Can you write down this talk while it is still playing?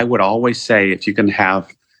I would always say if you can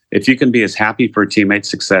be as happy for a teammate's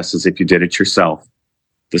success as if you did it yourself,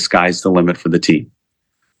 the sky's the limit for the team.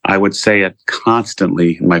 I would say it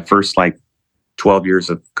constantly in my first 12 years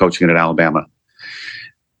of coaching at Alabama.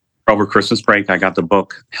 Over Christmas break, I got the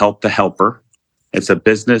book Help the Helper. It's a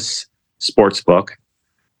business sports book.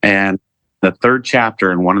 And the third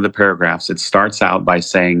chapter in one of the paragraphs, it starts out by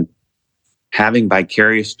saying, having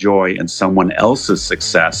vicarious joy in someone else's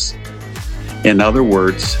success. In other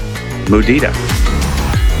words, mudita.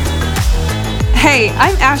 Hey,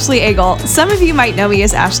 I'm Ashley Eagle. Some of you might know me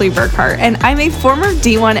as Ashley Burkhart, and I'm a former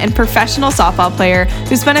D1 and professional softball player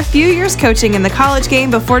who spent a few years coaching in the college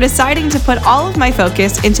game before deciding to put all of my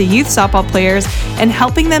focus into youth softball players and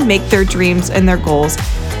helping them make their dreams and their goals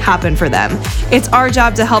happen for them. It's our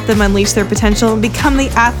job to help them unleash their potential and become the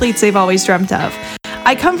athletes they've always dreamt of.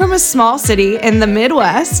 I come from a small city in the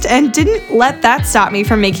Midwest and didn't let that stop me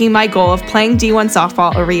from making my goal of playing D1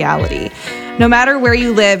 softball a reality. No matter where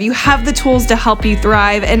you live, you have the tools to help you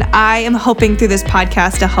thrive, and I am hoping through this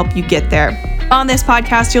podcast to help you get there. On this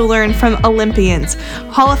podcast, you'll learn from Olympians,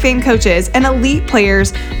 Hall of Fame coaches, and elite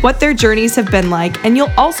players what their journeys have been like, and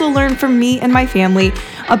you'll also learn from me and my family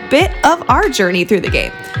a bit of our journey through the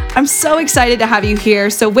game. I'm so excited to have you here,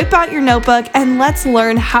 so whip out your notebook and let's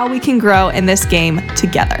learn how we can grow in this game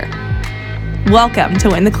together. Welcome to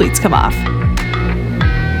When the Cleats Come Off.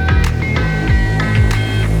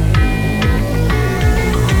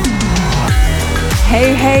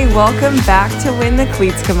 Hey, welcome back to When the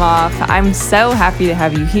Cleats Come Off. I'm so happy to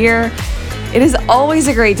have you here. It is always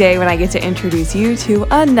a great day when I get to introduce you to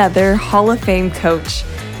another Hall of Fame coach.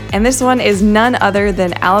 And this one is none other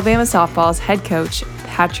than Alabama softball's head coach,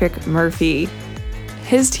 Patrick Murphy.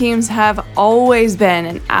 His teams have always been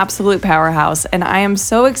an absolute powerhouse, and I am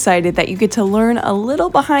so excited that you get to learn a little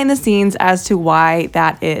behind the scenes as to why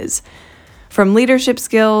that is. From leadership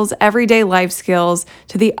skills, everyday life skills,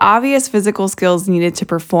 to the obvious physical skills needed to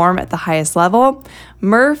perform at the highest level,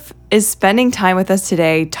 Murph is spending time with us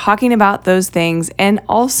today talking about those things and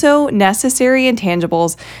also necessary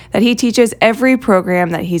intangibles that he teaches every program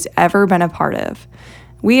that he's ever been a part of.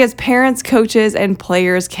 We as parents, coaches, and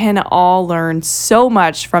players can all learn so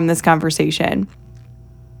much from this conversation.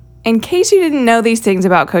 In case you didn't know these things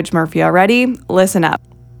about Coach Murphy already, listen up.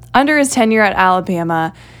 Under his tenure at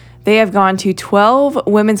Alabama, they have gone to 12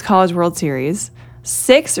 Women's College World Series,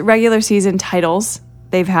 6 regular season titles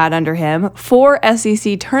they've had under him, 4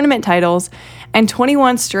 SEC tournament titles, and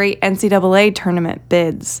 21 straight NCAA tournament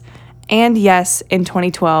bids. And yes, in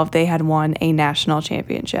 2012, they had won a national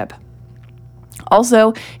championship.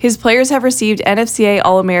 Also, his players have received NFCA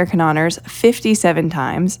All-American honors 57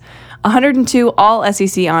 times, 102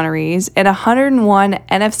 All-SEC honorees, and 101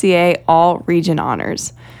 NFCA All-Region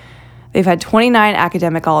honors. They've had 29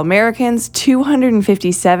 academic All-Americans,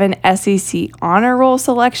 257 SEC honor roll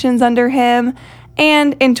selections under him,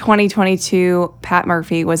 and in 2022, Pat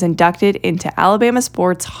Murphy was inducted into Alabama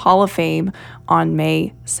Sports Hall of Fame on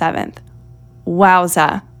May 7th.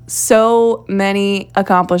 Wowza. So many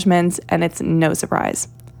accomplishments, and it's no surprise.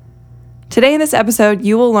 Today in this episode,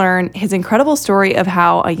 you will learn his incredible story of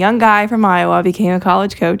how a young guy from Iowa became a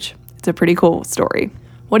college coach. It's a pretty cool story.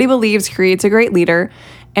 What he believes creates a great leader,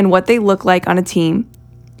 and what they look like on a team.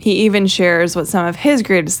 He even shares what some of his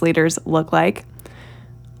greatest leaders look like.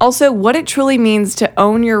 Also, what it truly means to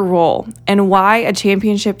own your role and why a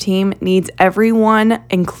championship team needs everyone,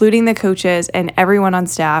 including the coaches and everyone on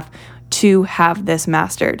staff, to have this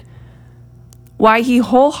mastered. Why he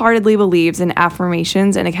wholeheartedly believes in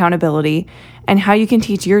affirmations and accountability, and how you can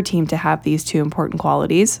teach your team to have these two important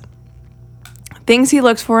qualities. Things he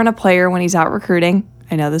looks for in a player when he's out recruiting.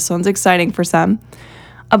 I know this one's exciting for some.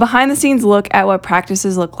 A behind-the-scenes look at what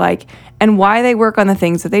practices look like and why they work on the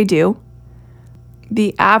things that they do.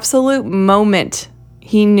 The absolute moment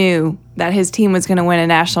he knew that his team was going to win a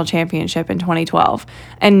national championship in 2012.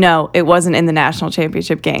 And no, it wasn't in the national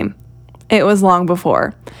championship game. It was long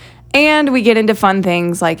before. And we get into fun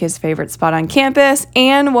things like his favorite spot on campus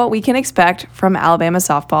and what we can expect from Alabama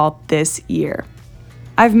softball this year.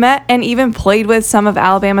 I've met and even played with some of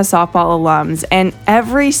Alabama softball alums, and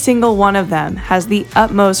every single one of them has the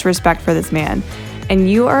utmost respect for this man,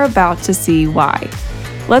 and you are about to see why.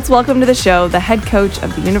 Let's welcome to the show the head coach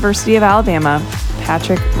of the University of Alabama,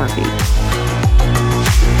 Patrick Murphy.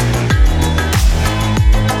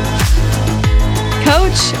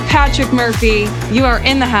 Coach Patrick Murphy, you are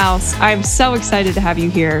in the house. I'm so excited to have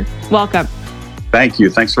you here. Welcome. Thank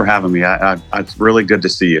you. Thanks for having me. It's really good to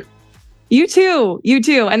see you. You too.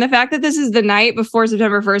 And the fact that this is the night before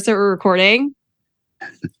September 1st that we're recording,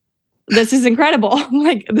 this is incredible.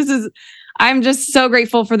 I'm just so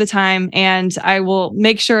grateful for the time, and I will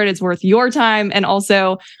make sure it is worth your time. And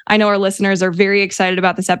also, I know our listeners are very excited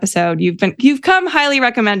about this episode. You've come highly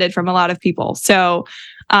recommended from a lot of people, so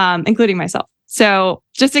including myself. So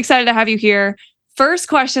just excited to have you here. First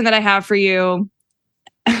question that I have for you: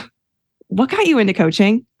 what got you into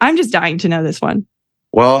coaching? I'm just dying to know this one.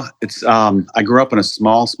 Well, it's I grew up in a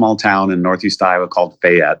small town in Northeast Iowa called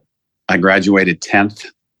Fayette. I graduated 10th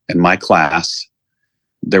in my class.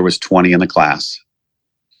 There was 20 in the class.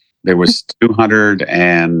 There was 200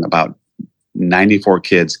 and about 94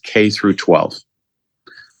 kids, K through 12.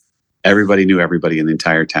 Everybody knew everybody in the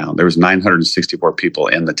entire town. There was 964 people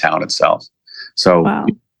in the town itself. So Wow.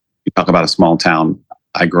 You talk about a small town.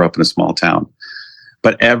 I grew up in a small town.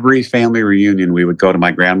 But every family reunion, we would go to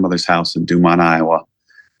my grandmother's house in Dumont, Iowa.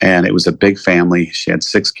 And it was a big family. She had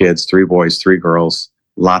 6 kids, 3 boys, 3 girls,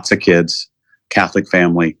 lots of kids, Catholic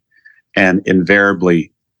family. And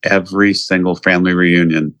invariably, every single family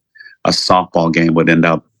reunion, a softball game would end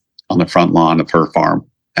up on the front lawn of her farm.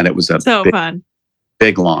 And it was a fun.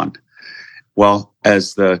 big lawn. Well,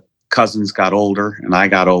 as the cousins got older and I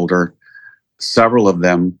got older, several of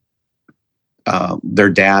them, their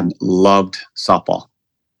dad loved softball.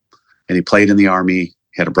 And he played in the Army.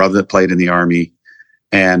 He had a brother that played in the Army.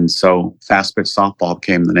 And so fast pitch softball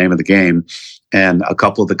became the name of the game. And a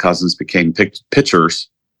couple of the cousins became pitchers.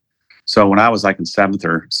 So when I was like in 7th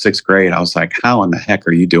or 6th grade, I was like, how in the heck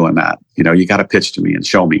are you doing that? You got to pitch to me and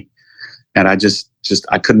show me. And I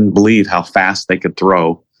I couldn't believe how fast they could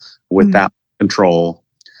throw with that control.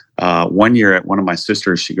 One year at one of my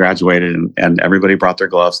sisters, she graduated and everybody brought their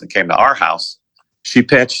gloves and came to our house. She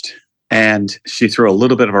pitched and she threw a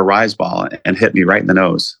little bit of a rise ball and hit me right in the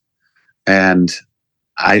nose. And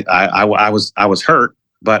I was hurt,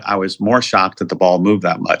 but I was more shocked that the ball moved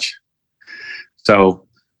that much. So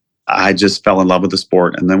I just fell in love with the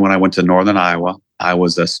sport. And then when I went to Northern Iowa, I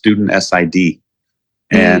was a student SID.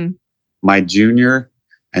 And my junior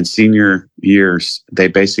and senior years, they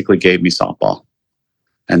basically gave me softball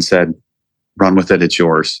and said, run with it, it's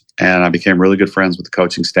yours. And I became really good friends with the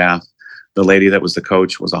coaching staff. The lady that was the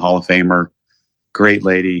coach was a Hall of Famer, great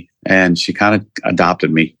lady, and she kind of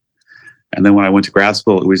adopted me. And then when I went to grad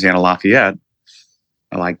school at Louisiana Lafayette,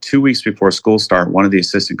 like 2 weeks before school start, one of the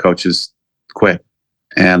assistant coaches quit.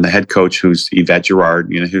 And the head coach, who's Yvette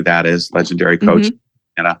Girard, you know who that is, legendary coach,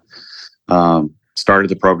 started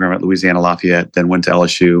the program at Louisiana Lafayette, then went to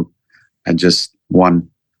LSU and just won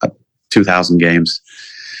 2,000 games.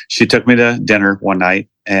 She took me to dinner one night,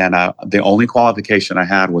 and the only qualification I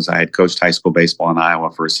had was I had coached high school baseball in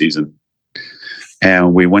Iowa for a season.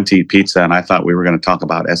 And we went to eat pizza, and I thought we were going to talk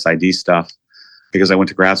about SID stuff because I went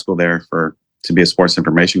to grad school there to be a sports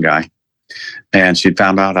information guy. And she'd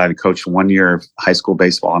found out I'd coached 1 year of high school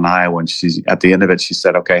baseball in Iowa. And at the end of it, she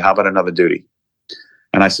said, okay, how about another duty?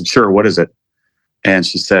 And I said, sure, what is it? And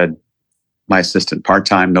she said, my assistant,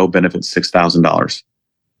 part-time, no benefits, $6,000.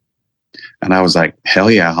 And I was like, hell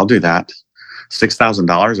yeah, I'll do that.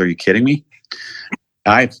 $6,000? Are you kidding me?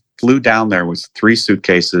 I flew down there with 3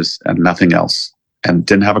 suitcases and nothing else and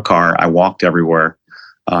didn't have a car. I walked everywhere.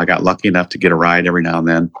 I got lucky enough to get a ride every now and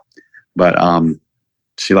then. But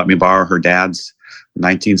she let me borrow her dad's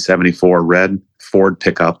 1974 red Ford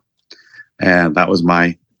pickup. And that was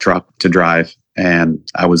my truck to drive. And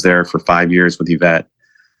I was there for 5 years with Yvette.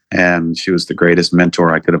 And she was the greatest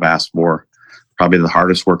mentor I could have asked for. Probably the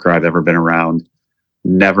hardest worker I've ever been around.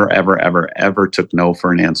 Never, ever, ever, ever took no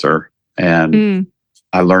for an answer. And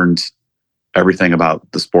I learned everything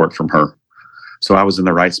about the sport from her. So I was in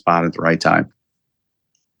the right spot at the right time.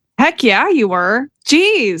 Heck yeah, you were.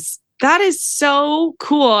 Jeez, that is so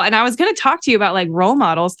cool. And I was going to talk to you about like role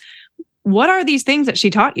models. What are these things that she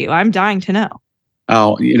taught you? I'm dying to know.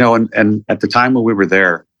 Oh, and at the time when we were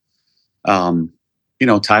there, Title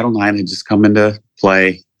IX had just come into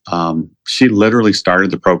play. She literally started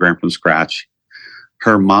the program from scratch.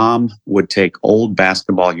 Her mom would take old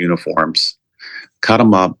basketball uniforms, cut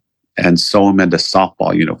them up, and sew them into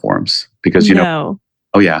softball uniforms because,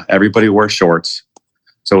 everybody wore shorts.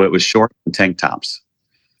 So it was short and tank tops.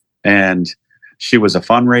 And she was a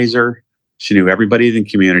fundraiser. She knew everybody in the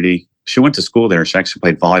community. She went to school there. She actually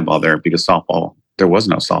played volleyball there because there was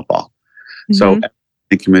no softball. So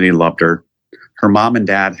the community loved her. Her mom and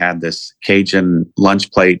dad had this Cajun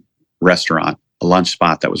lunch plate restaurant, a lunch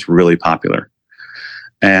spot that was really popular.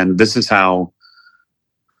 And this is how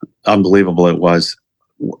unbelievable it was.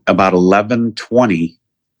 About 11:20,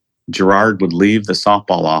 Girard would leave the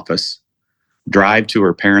softball office, drive to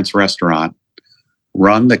her parents' restaurant,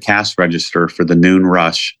 run the cash register for the noon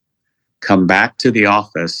rush, come back to the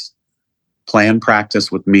office, plan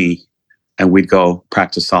practice with me, and we'd go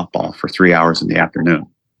practice softball for 3 hours in the afternoon.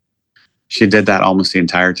 She did that almost the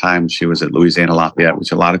entire time she was at Louisiana Lafayette,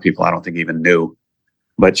 which a lot of people I don't think even knew.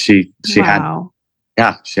 But she Wow.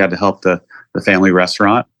 she had to help the family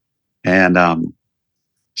restaurant, and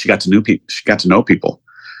she got to know people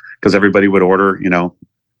because everybody would order,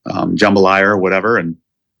 jambalaya or whatever, and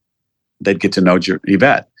they'd get to know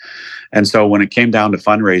Yvette. And so when it came down to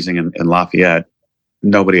fundraising in Lafayette,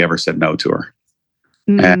 nobody ever said no to her.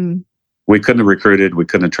 And Mm. we couldn't have recruited, we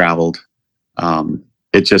couldn't have traveled.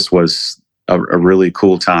 It just was a really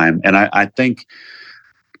cool time. And I think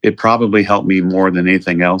it probably helped me more than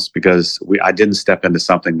anything else because I didn't step into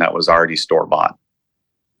something that was already store-bought.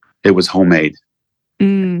 It was homemade.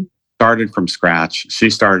 Mm. Started from scratch. She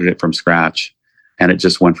started it from scratch, and it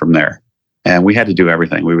just went from there. And we had to do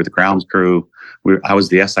everything. We were the grounds crew. I was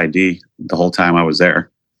the SID the whole time I was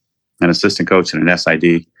there, an assistant coach and an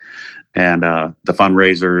SID, and the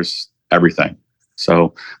fundraisers, everything.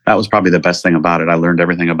 So that was probably the best thing about it. I learned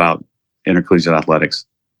everything about intercollegiate athletics.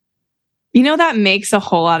 That makes a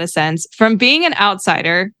whole lot of sense. From being an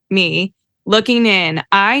outsider, me, looking in,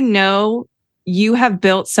 I know you have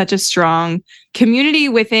built such a strong community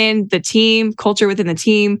within the team, culture within the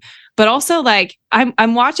team, but also like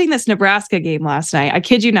I'm watching this Nebraska game last night. I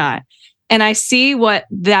kid you not. And I see what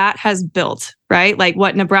that has built, right? Like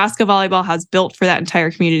what Nebraska volleyball has built for that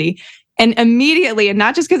entire community. And immediately, and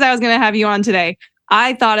not just because I was going to have you on today,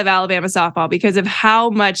 I thought of Alabama softball because of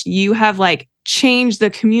how much you have like changed the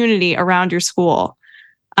community around your school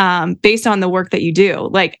based on the work that you do.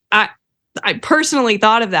 Like I personally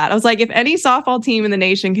thought of that. I was like, if any softball team in the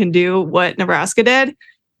nation can do what Nebraska did,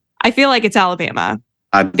 I feel like it's Alabama.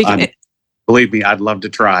 Believe me, I'd love to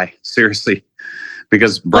try. Seriously.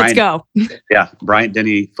 Because let's go. Bryant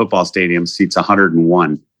Denny Football Stadium seats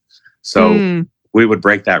 101. So we would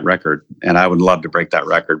break that record, and I would love to break that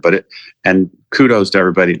record. And kudos to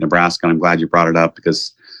everybody at Nebraska. And I'm glad you brought it up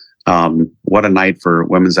because what a night for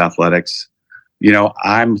women's athletics.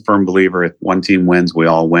 I'm a firm believer if one team wins, we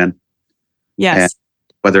all win. Yes. And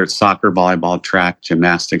whether it's soccer, volleyball, track,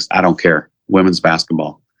 gymnastics, I don't care. Women's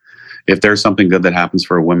basketball. If there's something good that happens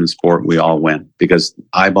for a women's sport, we all win because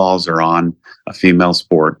eyeballs are on a female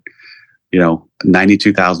sport.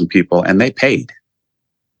 92,000 people, and they paid.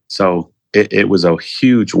 So it was a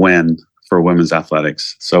huge win for women's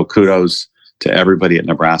athletics. So kudos to everybody at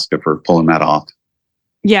Nebraska for pulling that off.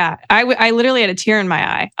 Yeah, I literally had a tear in my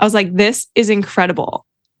eye. I was like, this is incredible.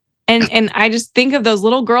 And I just think of those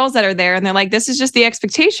little girls that are there and they're like, this is just the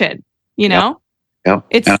expectation, Yep.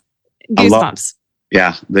 It's goosebumps.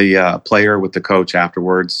 The player with the coach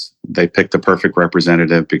afterwards, they picked the perfect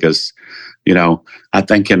representative because, I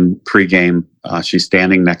think in pregame, she's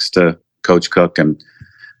standing next to Coach Cook and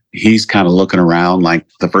he's kind of looking around like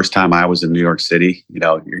the first time I was in New York City,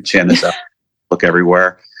 your chin is up, look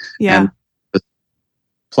everywhere. Yeah. And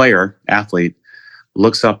the athlete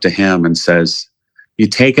looks up to him and says, "You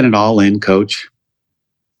taking it all in, coach?"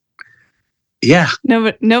 Yeah.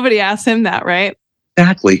 Nobody asked him that, right?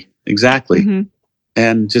 Exactly. Mm-hmm.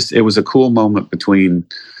 And just, it was a cool moment between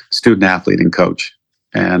student athlete and coach.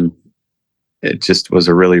 And it just was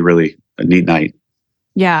a really, really a neat night.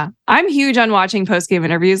 Yeah. I'm huge on watching post-game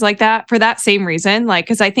interviews like that for that same reason. Like,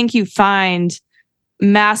 because I think you find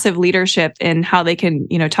massive leadership in how they can,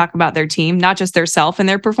 talk about their team, not just their self and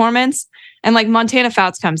their performance. And like Montana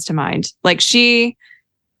Fouts comes to mind. Like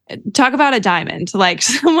talk about a diamond, like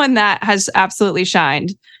someone that has absolutely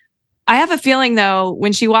shined. I have a feeling though,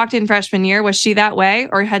 when she walked in freshman year, was she that way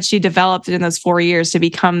or had she developed it in those 4 years to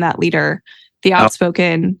become that leader, the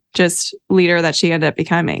outspoken just leader that she ended up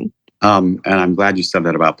becoming? And I'm glad you said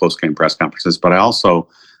that about post-game press conferences, but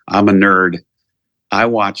I'm a nerd. I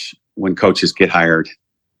watch when coaches get hired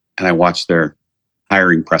and I watch their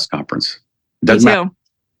hiring press conference. Doesn't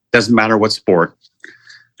matter what sport.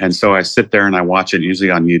 And so I sit there and I watch it usually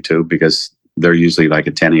on YouTube because they're usually like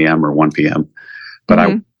at 10 a.m. or 1 p.m. But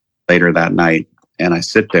I later that night and I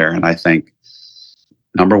sit there and I think,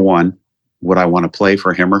 number one, would I want to play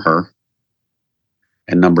for him or her?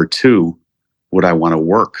 And number two, would I want to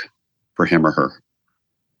work for him or her?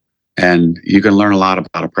 And you can learn a lot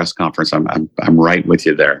about a press conference. I'm right with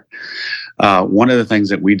you there. One of the things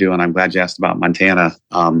that we do, and I'm glad you asked about Montana,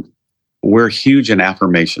 we're huge in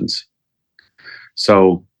affirmations.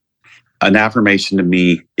 So an affirmation to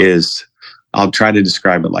me is, I'll try to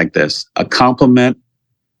describe it like this. A compliment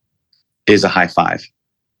is a high five.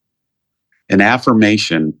 An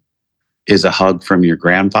affirmation is a hug from your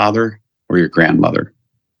grandfather or your grandmother.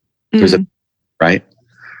 There's right?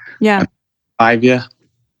 Yeah. 5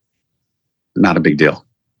 not a big deal.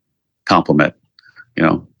 Compliment,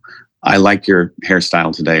 I like your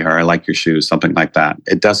hairstyle today, or I like your shoes, something like that.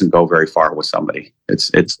 It doesn't go very far with somebody.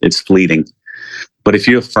 It's fleeting. But if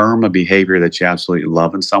you affirm a behavior that you absolutely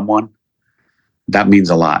love in someone, that means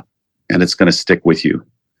a lot, and it's going to stick with you.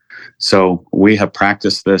 So we have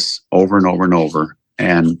practiced this over and over and over.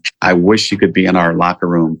 And I wish you could be in our locker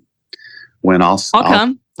room when I'll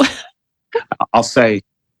come. I'll say,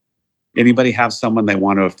 anybody have someone they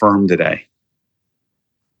want to affirm today?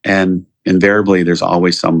 And invariably, there's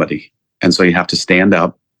always somebody. And so you have to stand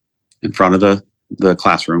up in front of the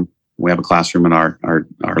classroom. We have a classroom in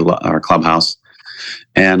our clubhouse.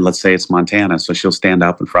 And let's say it's Montana. So she'll stand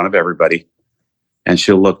up in front of everybody and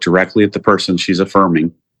she'll look directly at the person she's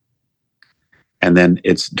affirming. And then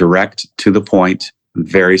it's direct to the point,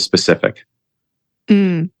 very specific.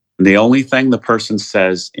 The only thing the person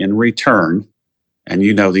says in return, and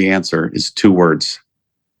you know the answer, is 2 words.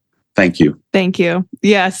 Thank you. Thank you.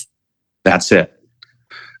 Yes. That's it.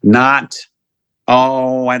 Not,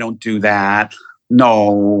 oh, I don't do that.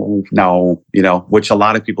 No, which a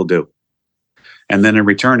lot of people do. And then in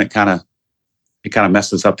return, it kind of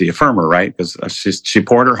messes up the affirmer, right? Because she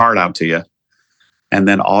poured her heart out to you. And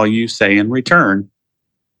then all you say in return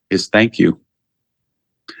is thank you.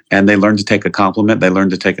 And they learn to take a compliment. They learn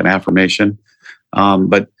to take an affirmation.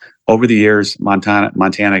 But over the years,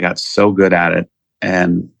 Montana got so good at it.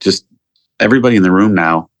 And just everybody in the room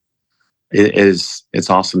now, it's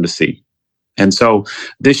awesome to see. And so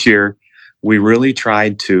this year, we really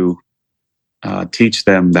tried to teach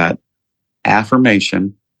them that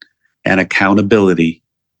affirmation and accountability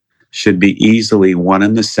should be easily one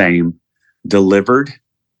and the same, delivered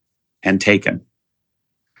and taken.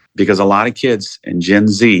 Because a lot of kids in Gen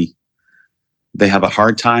Z, they have a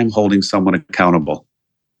hard time holding someone accountable.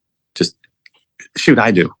 Just, shoot,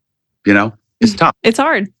 I do. It's tough. It's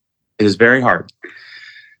hard. It is very hard.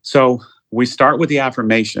 So we start with the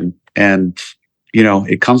affirmation, and,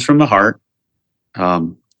 it comes from the heart.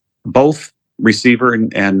 Both receiver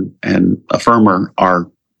and affirmer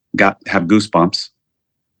have goosebumps.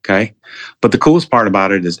 Okay. But the coolest part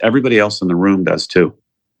about it is everybody else in the room does too.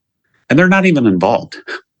 And they're not even involved.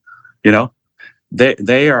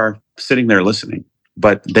 They are sitting there listening,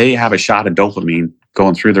 but they have a shot of dopamine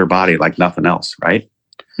going through their body like nothing else, right?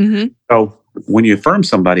 Mm-hmm. So when you affirm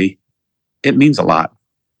somebody, it means a lot.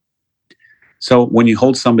 So when you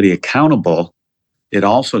hold somebody accountable, it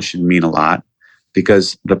also should mean a lot,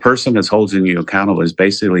 because the person that's holding you accountable is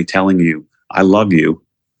basically telling you, I love you,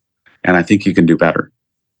 and I think you can do better.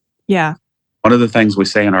 Yeah. One of the things we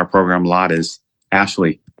say in our program a lot is,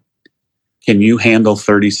 Ashley, can you handle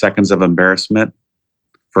 30 seconds of embarrassment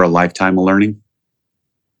for a lifetime of learning?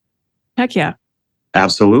 Heck yeah.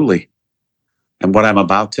 Absolutely. And what I'm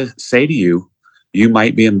about to say to you, you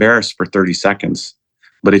might be embarrassed for 30 seconds,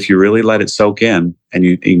 but if you really let it soak in and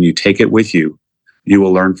you take it with you, you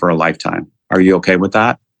will learn for a lifetime. Are you okay with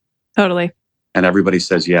that? Totally. And everybody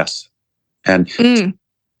says yes. And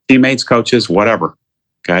teammates, coaches, whatever.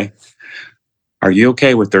 Okay. Are you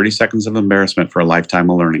okay with 30 seconds of embarrassment for a lifetime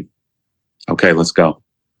of learning? Okay, let's go.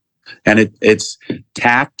 And it's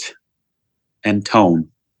tact and tone.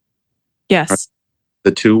 Yes.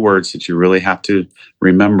 The 2 words that you really have to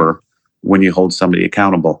remember when you hold somebody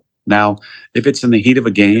accountable. Now, if it's in the heat of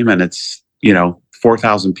a game and it's,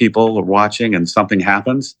 4,000 people are watching and something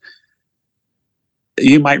happens,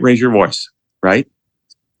 you might raise your voice, right?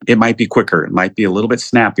 It might be quicker. It might be a little bit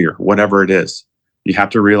snappier, whatever it is. You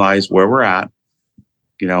have to realize where we're at,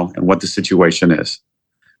 and what the situation is.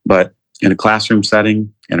 But in a classroom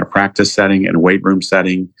setting, in a practice setting, in a weight room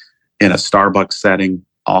setting, in a Starbucks setting,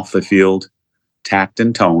 off the field, tact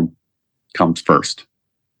and tone comes first.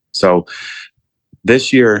 So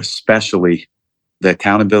this year, especially, the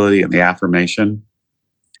accountability and the affirmation,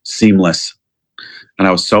 seamless. And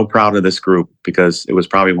I was so proud of this group, because it was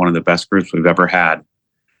probably one of the best groups we've ever had,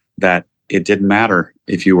 that it didn't matter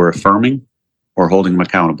if you were affirming or holding them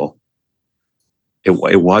accountable.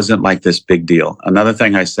 It wasn't like this big deal. Another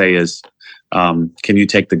thing I say is, can you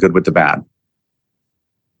take the good with the bad?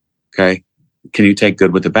 Okay. Can you take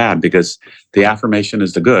good with the bad? Because the affirmation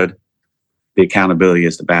is the good, the accountability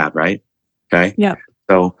is the bad, right? Okay. Yeah.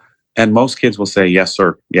 So, and most kids will say, yes,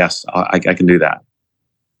 sir. Yes, I can do that.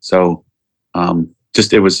 So,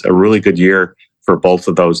 it was a really good year for both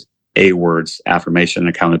of those A words, affirmation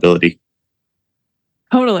and accountability.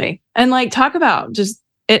 Totally. And talk about just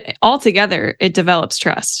it all together, it develops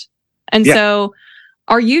trust. And so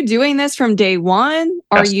are you doing this from day one?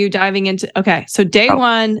 Are you diving into, okay, so day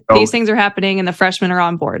one, these things are happening and the freshmen are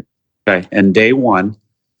on board. Okay. And day one,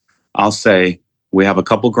 I'll say we have a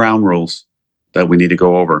couple ground rules that we need to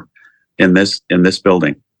go over in this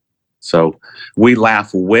building. So we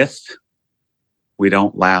laugh with, we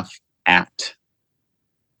don't laugh at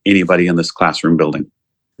anybody in this classroom building.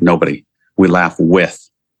 Nobody. We laugh with.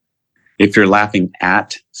 If you're laughing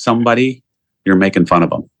at somebody, you're making fun of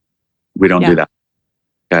them. We don't do that.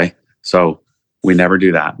 Okay. So we never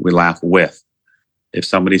do that. We laugh with. If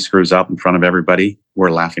somebody screws up in front of everybody,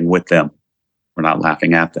 we're laughing with them. We're not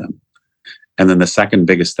laughing at them. And then the second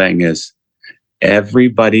biggest thing is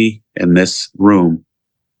everybody in this room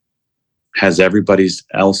has everybody's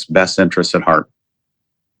else best interests at heart.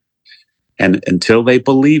 And until they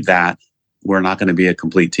believe that, we're not going to be a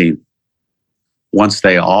complete team. Once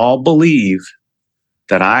they all believe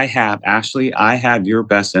that Ashley, I have your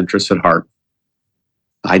best interests at heart.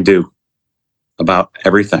 I do, about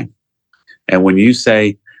everything. And when you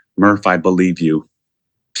say, Murph, I believe you,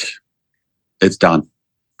 it's done.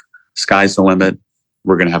 Sky's the limit.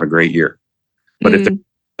 We're going to have a great year. But if there's a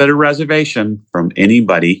bit of reservation from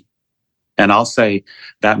anybody, and I'll say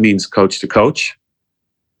that means coach to coach,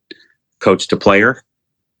 coach to player,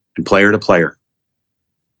 and player to player.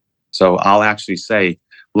 So I'll actually say,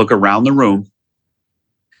 look around the room,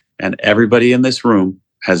 and everybody in this room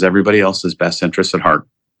has everybody else's best interests at heart.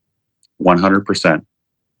 100%.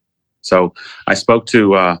 So I spoke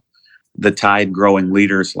to the Tide growing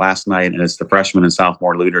leaders last night, and it's the freshmen and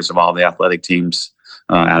sophomore leaders of all the athletic teams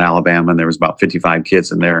at Alabama, and there was about 55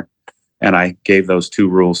 kids in there. And I gave those 2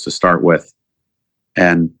 rules to start with.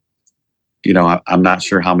 And, you know, I'm not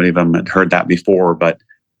sure how many of them had heard that before, but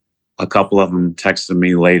a couple of them texted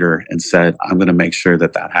me later and said, I'm going to make sure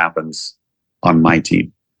that happens on my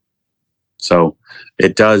team. So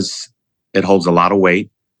it holds a lot of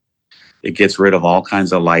weight. It gets rid of all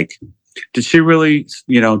kinds of did she really,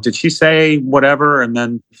 did she say whatever? And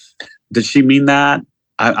then did she mean that?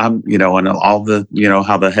 I'm, and all the,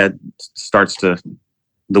 how the head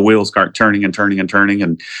the wheels start turning and turning and turning.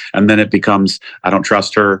 And then it becomes, I don't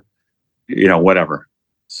trust her, whatever.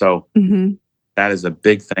 So that is a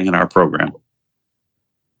big thing in our program.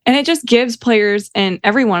 And it just gives players and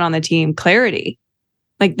everyone on the team clarity.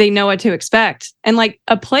 Like they know what to expect. And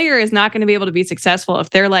a player is not going to be able to be successful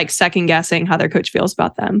if they're second guessing how their coach feels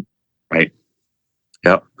about them. Right.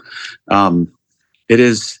 Yep.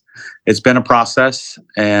 It's been a process,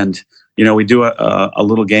 and, we do a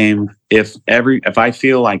little game. If I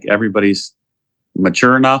feel like everybody's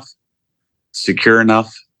mature enough, secure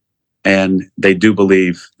enough, and they do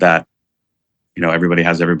believe that, everybody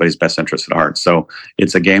has everybody's best interest at heart. So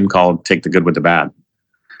it's a game called Take the Good with the Bad.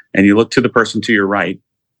 And you look to the person to your right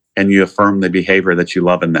and you affirm the behavior that you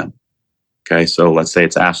love in them. Okay. So let's say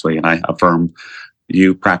it's Ashley, and I affirm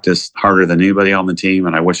you practice harder than anybody on the team,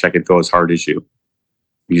 and I wish I could go as hard as you.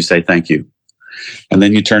 You say thank you. And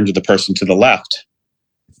then you turn to the person to the left.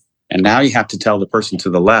 And now you have to tell the person to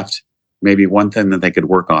the left maybe one thing that they could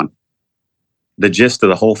work on. The gist of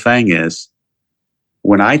the whole thing is,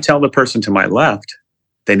 when I tell the person to my left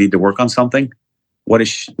they need to work on something, what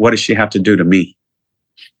does she have to do to me?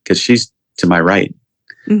 Because she's to my right.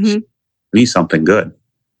 She needs something good.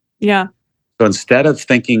 Yeah. So instead of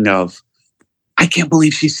thinking of, I can't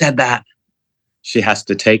believe she said that, she has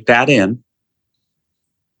to take that in.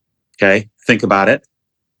 Okay. Think about it.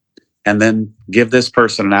 And then give this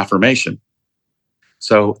person an affirmation.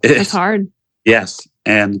 So it's hard. Yes.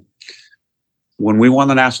 And when we won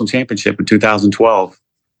the national championship in 2012,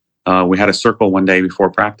 we had a circle one day before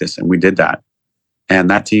practice, and we did that. And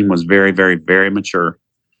that team was very, very, very mature.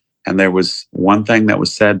 And there was one thing that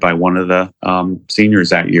was said by one of the seniors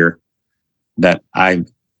that year that I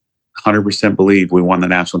 100% believe we won the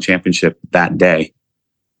national championship that day,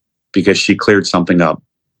 because she cleared something up.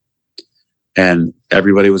 And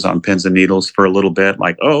everybody was on pins and needles for a little bit,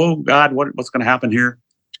 like, oh God, what's going to happen here?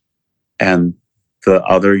 And the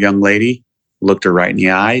other young lady looked her right in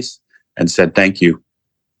the eyes and said, thank you.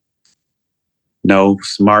 No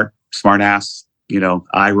smart ass,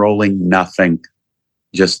 eye rolling, nothing.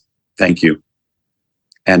 Just thank you.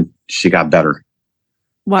 And she got better.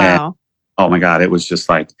 Wow. And, oh my God. It was just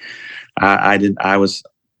my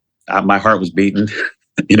heart was beating,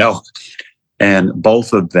 and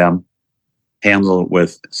both of them handled it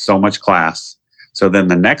with so much class. So then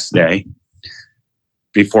the next day,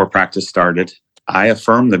 before practice started, I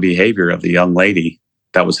affirmed the behavior of the young lady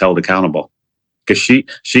that was held accountable, because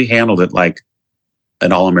she handled it like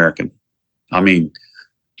an All-American. I mean,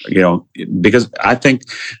 because I think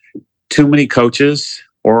too many coaches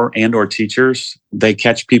or teachers, they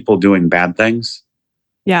catch people doing bad things.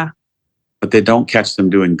 Yeah. But they don't catch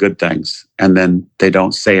them doing good things. And then they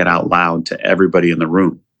don't say it out loud to everybody in the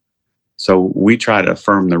room. So we try to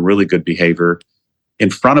affirm the really good behavior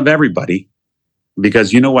in front of everybody,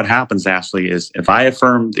 Because you know what happens, Ashley, is if I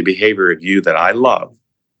affirm the behavior of you that I love,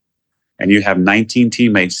 and you have 19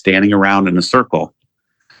 teammates standing around in a circle,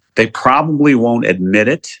 they probably won't admit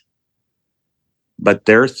it, but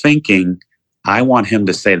they're thinking, I want him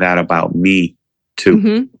to say that about me too.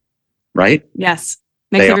 Mm-hmm. Right? Yes.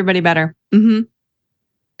 Makes everybody better. Mm-hmm.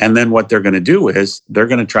 And then what they're going to do is they're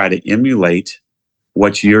going to try to emulate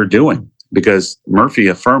what you're doing because Murphy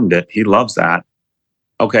affirmed it. He loves that.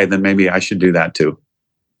 Okay, then maybe I should do that too.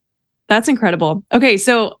 That's incredible. Okay,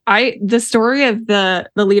 so the story of the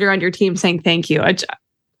leader on your team saying thank you,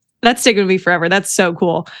 that's sticking with me forever. That's so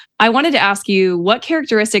cool. I wanted to ask you, what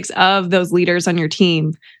characteristics of those leaders on your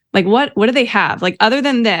team, like what do they have? Like other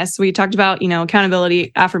than this, we talked about,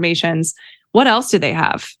 accountability, affirmations. What else do they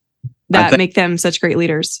have that make them such great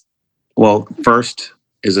leaders? Well, first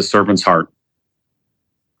is a servant's heart.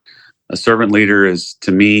 A servant leader is,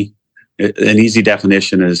 to me, an easy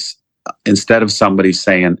definition is instead of somebody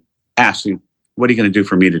saying, Ashley, what are you going to do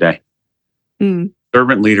for me today?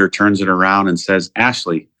 Servant leader turns it around and says,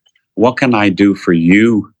 Ashley, what can I do for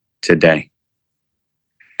you today?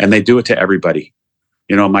 And they do it to everybody.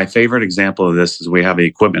 My favorite example of this is we have an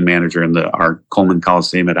equipment manager in our Coleman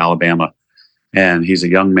Coliseum at Alabama. And he's a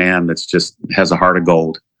young man that's just has a heart of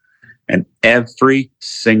gold. And every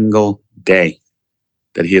single day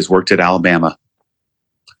that he has worked at Alabama,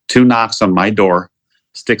 2 knocks on my door,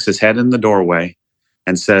 sticks his head in the doorway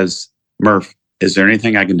and says, Murph, is there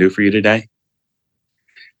anything I can do for you today?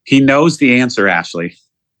 He knows the answer, Ashley.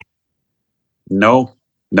 No,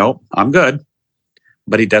 I'm good.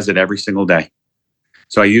 But he does it every single day.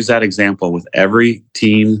 So I use that example with every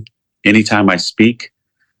team. Anytime I speak,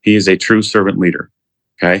 he is a true servant leader.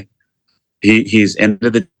 Okay. He's into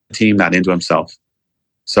the team, not into himself.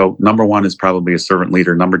 So number 1 is probably a servant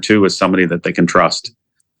leader. Number 2 is somebody that they can trust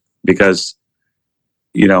because,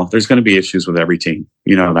 there's going to be issues with every team.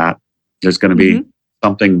 You know that there's going to be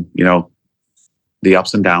something, the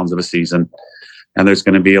ups and downs of a season, and there's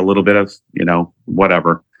going to be a little bit of,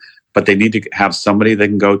 whatever, but they need to have somebody they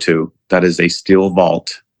can go to that is a steel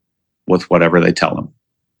vault with whatever they tell them.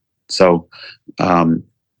 So,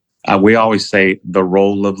 we always say the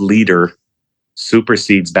role of leader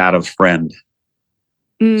supersedes that of friend.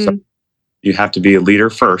 So you have to be a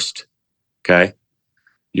leader first. Okay.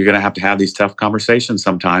 You're going to have these tough conversations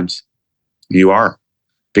sometimes. You are.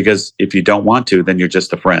 Because if you don't want to, then you're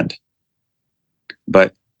just a friend.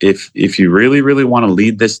 But if you really, really want to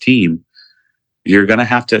lead this team, you're going to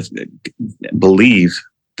have to believe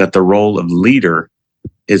that the role of leader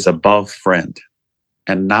is above friend.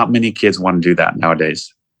 And not many kids want to do that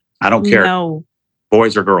nowadays. I don't care. No.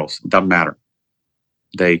 Boys or girls, it doesn't matter.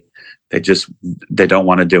 They don't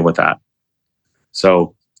want to deal with that.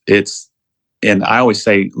 So and I always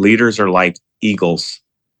say leaders are like eagles.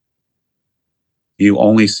 You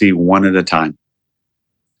only see one at a time.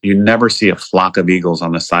 You never see a flock of eagles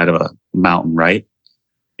on the side of a mountain, right?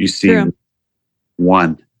 You see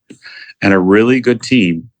one. And a really good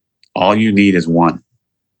team, all you need is one.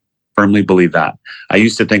 Firmly believe that. I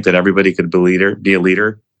used to think that everybody could be a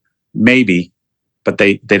leader. Maybe, but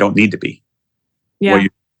they don't need to be. Yeah. What you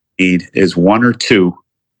need is 1 or 2,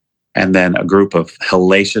 and then a group of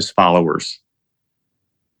hellacious followers.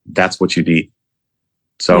 That's what you need.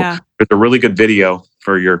 So there's a really good video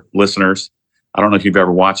for your listeners. I don't know if you've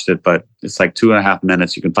ever watched it, but it's like 2.5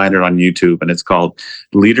 minutes. You can find it on YouTube, and it's called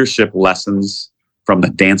Leadership Lessons from the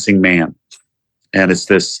Dancing Man. And it's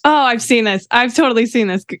this. Oh, I've seen this. I've totally seen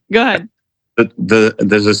this. Go ahead.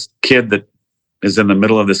 There's this kid that is in the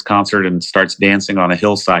middle of this concert and starts dancing on a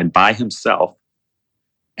hillside by himself.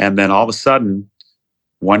 And then all of a sudden,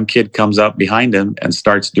 one kid comes up behind him and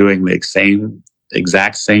starts doing the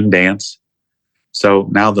exact same dance. So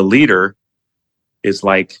now the leader is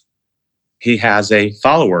like, he has a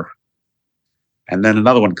follower. And then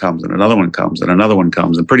another one comes, and another one comes, and another one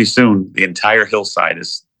comes. And pretty soon, the entire hillside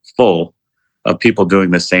is full of people doing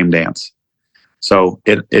the same dance. So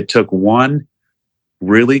it took one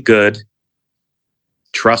really good,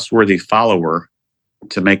 trustworthy follower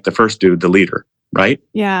to make the first dude the leader, right?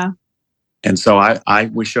 Yeah. And so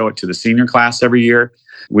we show it to the senior class every year.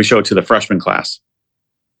 We show it to the freshman class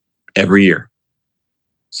every year.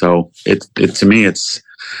 So to me, it's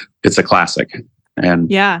a classic.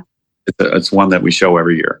 And yeah, it's one that we show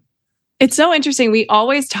every year. It's so interesting. We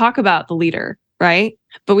always talk about the leader, right?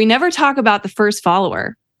 But we never talk about the first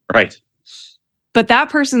follower. Right. But that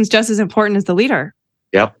person's just as important as the leader.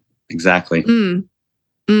 Yep, exactly.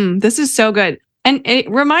 This is so good. And it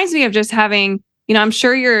reminds me of just having, I'm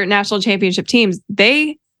sure your national championship teams,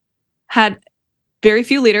 they had very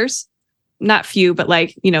few leaders, not few, but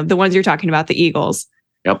like, the ones you're talking about, the Eagles.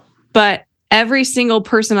 Yep. But every single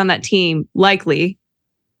person on that team likely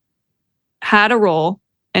had a role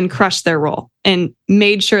and crushed their role and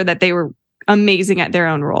made sure that they were amazing at their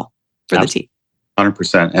own role for the team.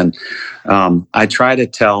 100%. And I try to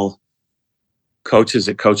tell coaches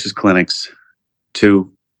at coaches clinics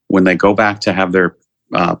to, when they go back to have their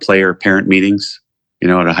player parent meetings, at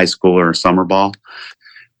a high school or a summer ball,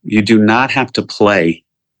 you do not have to play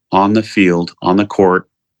on the field, on the court,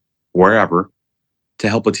 wherever, to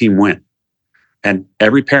help a team win. And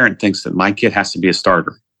every parent thinks that my kid has to be a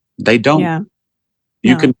starter. They don't. Yeah.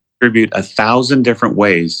 You can contribute 1,000 different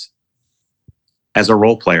ways as a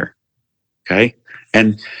role player. Okay.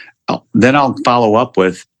 And then I'll follow up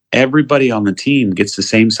with, everybody on the team gets the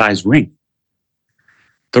same size ring.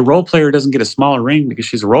 The role player doesn't get a smaller ring because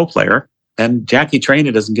she's a role player, and Jackie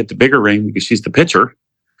Traina doesn't get the bigger ring because she's the pitcher.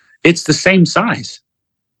 It's the same size.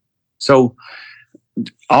 So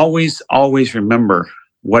always remember,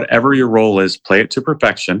 whatever your role is, play it to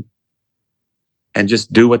perfection and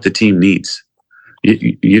just do what the team needs.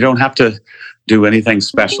 You don't have to do anything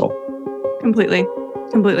special. Completely.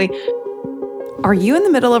 Are you in the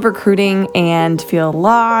middle of recruiting and feel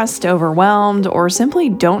lost, overwhelmed, or simply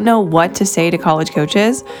don't know what to say to college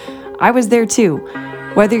coaches? I was there too.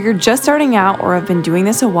 Whether you're just starting out or have been doing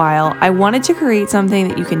this a while, I wanted to create something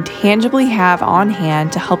that you can tangibly have on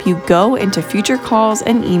hand to help you go into future calls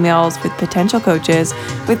and emails with potential coaches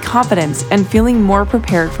with confidence and feeling more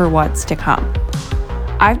prepared for what's to come.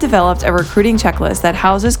 I've developed a recruiting checklist that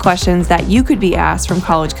houses questions that you could be asked from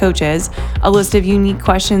college coaches, a list of unique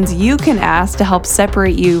questions you can ask to help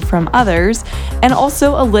separate you from others, and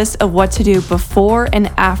also a list of what to do before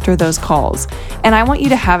and after those calls. And I want you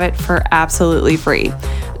to have it for absolutely free.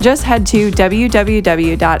 Just head to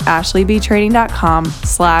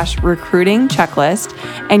www.ashleybtraining.com/recruiting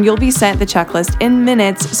checklist, and you'll be sent the checklist in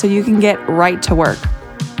minutes so you can get right to work.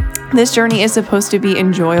 This journey is supposed to be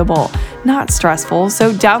enjoyable, not stressful,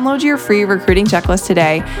 so download your free recruiting checklist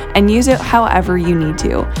today and use it however you need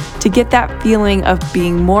to get that feeling of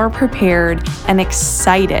being more prepared and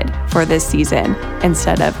excited for this season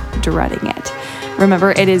instead of dreading it.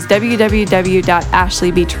 Remember, it is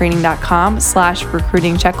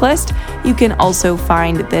www.ashleybtraining.com/recruiting checklist. You can also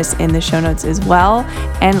find this in the show notes as well,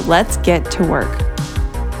 and let's get to work.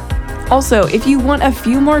 Also, if you want a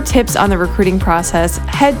few more tips on the recruiting process,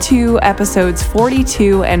 head to episodes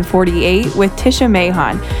 42 and 48 with Tisha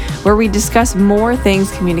Mahan, where we discuss more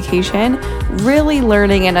things communication, really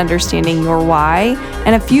learning and understanding your why,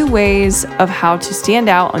 and a few ways of how to stand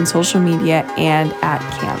out on social media and at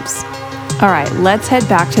camps. All right, let's head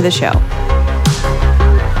back to the show.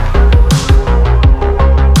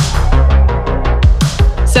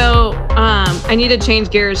 So, I need to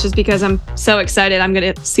change gears just because I'm so excited. I'm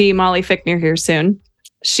going to see Molly Fickner here soon.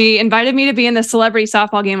 She invited me to be in the celebrity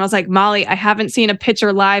softball game. I was like, Molly, I haven't seen a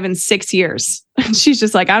pitcher live in 6 years. And she's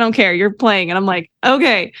just like, I don't care. You're playing. And I'm like,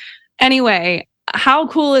 okay. Anyway, how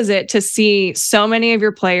cool is it to see so many of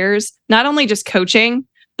your players, not only just coaching,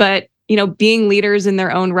 but, being leaders in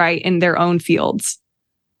their own right, in their own fields?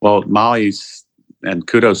 Well, Molly's, and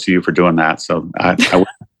kudos to you for doing that. So I will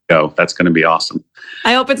go. That's going to be awesome.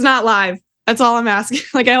 I hope it's not live. That's all I'm asking.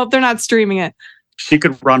 I hope they're not streaming it. She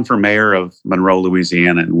could run for mayor of Monroe,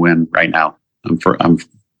 Louisiana, and win right now. I'm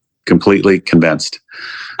completely convinced.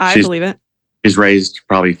 I believe it. She's raised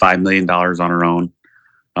probably $5 million on her own,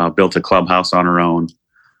 built a clubhouse on her own.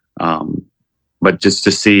 But just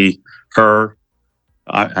to see her,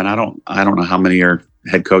 and I don't know how many are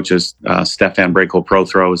head coaches. Stefan Brakel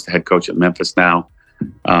Prothro is the head coach at Memphis now.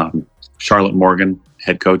 Charlotte Morgan,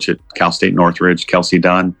 head coach at Cal State Northridge. Kelsey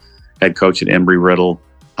Dunn, head coach at Embry-Riddle.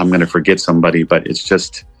 I'm going to forget somebody, but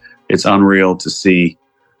it's unreal to see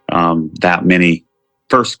that many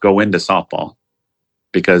first go into softball,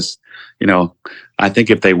 because, I think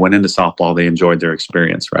if they went into softball, they enjoyed their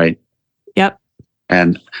experience, right? Yep.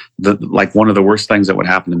 And one of the worst things that would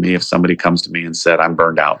happen to me if somebody comes to me and said, I'm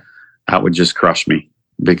burned out, that would just crush me,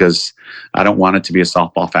 because I don't want it to be a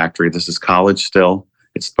softball factory. This is college still.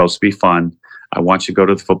 It's supposed to be fun. I want you to go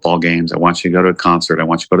to the football games. I want you to go to a concert. I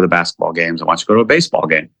want you to go to the basketball games. I want you to go to a baseball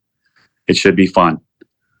game. It should be fun.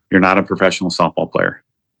 You're not a professional softball player.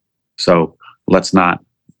 So let's not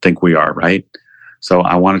think we are, right? So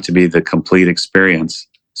I want it to be the complete experience.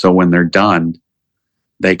 So when they're done,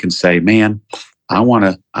 they can say, man, I want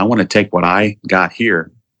to take what I got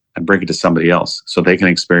here and bring it to somebody else so they can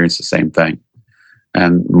experience the same thing.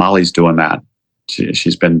 And Molly's doing that.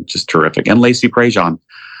 She's been just terrific. And Lacey Prejean,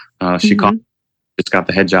 she just got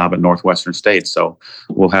the head job at Northwestern State. So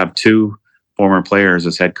we'll have 2 former players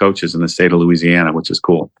as head coaches in the state of Louisiana, which is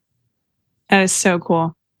cool. That is so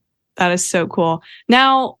cool.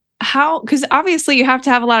 Now, because obviously you have to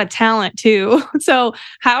have a lot of talent too. So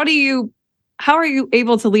how are you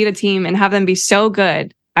able to lead a team and have them be so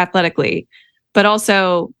good athletically, but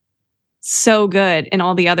also so good in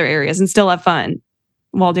all the other areas and still have fun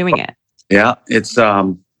while doing it? Yeah, it's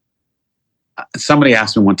somebody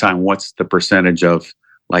asked me one time, what's the percentage of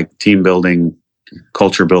like team building,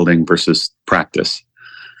 culture building versus practice?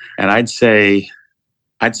 And I'd say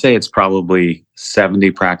it's probably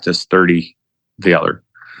 70 practice, 30 the other.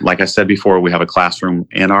 Like I said before, we have a classroom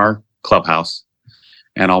in our clubhouse,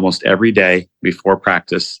 and almost every day before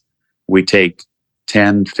practice, we take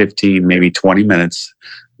 10, 15, maybe 20 minutes.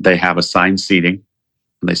 They have assigned seating,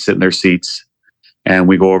 and they sit in their seats, and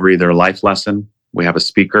we go over either a life lesson. We have a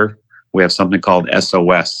speaker. We have something called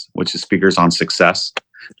SOS, which is Speakers on Success.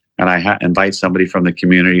 And I invite somebody from the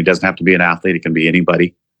community. It doesn't have to be an athlete. It can be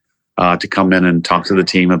anybody to come in and talk to the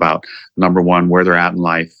team about, number one, where they're at in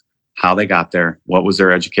life, how they got there, what was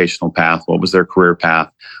their educational path, what was their career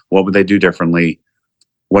path, what would they do differently,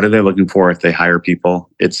 what are they looking for if they hire people.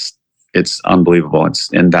 It's unbelievable.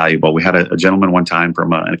 It's invaluable. We had a gentleman one time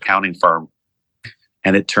from an accounting firm,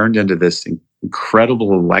 and it turned into this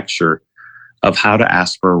incredible lecture of how to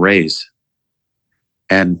ask for a raise.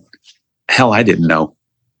 And hell, I didn't know.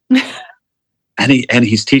 and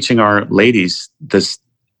he's teaching our ladies this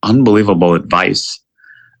unbelievable advice.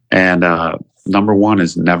 And number one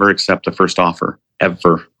is never accept the first offer,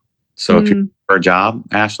 ever. So if you're for a job,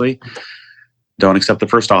 Ashley, don't accept the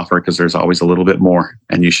first offer, because there's always a little bit more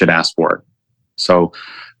and you should ask for it. So,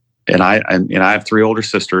 and I have 3 older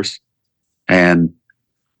sisters, and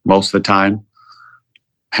most of the time,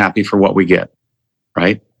 happy for what we get,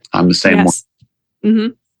 right? I'm the same one.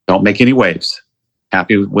 Mm-hmm. Don't make any waves.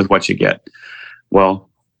 Happy with what you get. Well,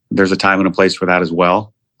 there's a time and a place for that as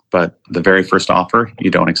well. But the very first offer, you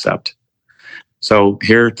don't accept. So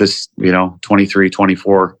here, this, 23,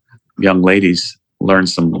 24 young ladies learned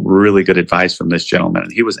some really good advice from this gentleman.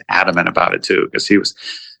 And he was adamant about it too, because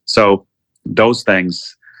so those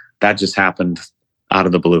things, that just happened out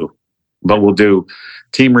of the blue. But we'll do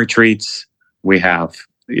team retreats. We have,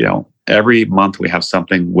 every month we have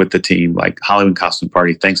something with the team, like Halloween costume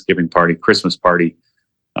party, Thanksgiving party, Christmas party.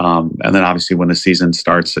 And then obviously when the season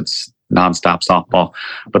starts, it's nonstop softball.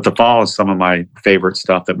 But the fall is some of my favorite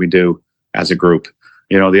stuff that we do as a group.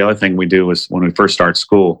 The other thing we do is when we first start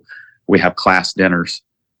school, we have class dinners,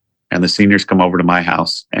 and the seniors come over to my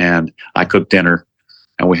house and I cook dinner,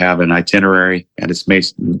 and we have an itinerary, and it's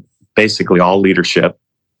basically all leadership.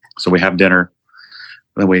 So we have dinner,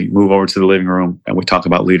 then we move over to the living room and we talk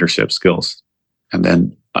about leadership skills. And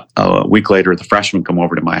then a week later, the freshmen come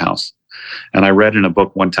over to my house. And I read in a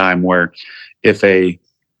book one time where if a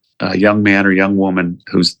young man or young woman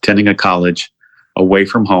who's attending a college away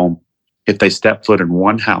from home, if they step foot in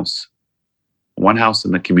one house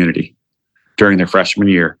in the community during their freshman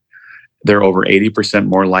year, they're over 80%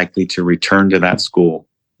 more likely to return to that school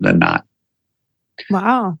than not.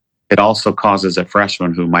 Wow. It also causes a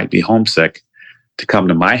freshman who might be homesick to come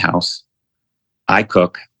to my house. I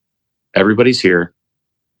cook. Everybody's here.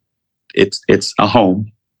 It's a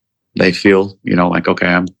home. They feel, like,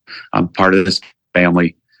 okay, I'm part of this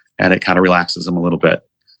family, and it kind of relaxes them a little bit.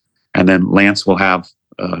 And then Lance will have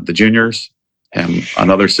the juniors, and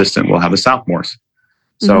another assistant will have the sophomores.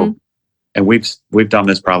 So, and we've done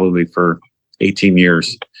this probably for 18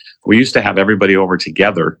 years. We used to have everybody over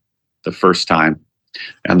together the first time,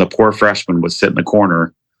 and the poor freshmen would sit in the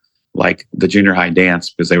corner like the junior high dance,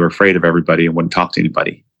 because they were afraid of everybody and wouldn't talk to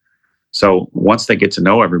anybody. So once they get to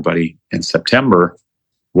know everybody in September,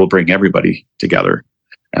 we'll bring everybody together.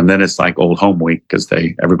 And then it's like old home week, because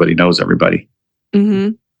everybody knows everybody.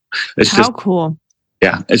 Mm-hmm. It's How cool.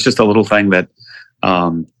 Yeah, it's just a little thing that,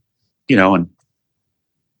 and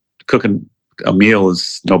cooking a meal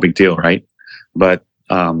is no big deal, right? But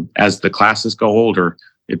as the classes go older,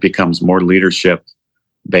 it becomes more leadership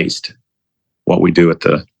based, what we do at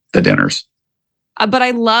the dinners. But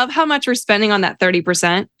I love how much we're spending on that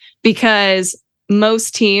 30%, because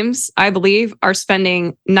most teams, I believe, are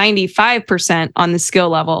spending 95% on the skill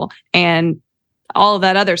level and all of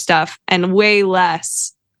that other stuff, and way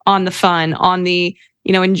less on the fun, on the,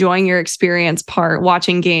 enjoying your experience part,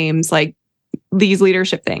 watching games, like these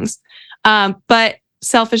leadership things. But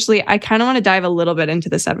selfishly, I kind of want to dive a little bit into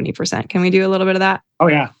the 70%. Can we do a little bit of that? Oh,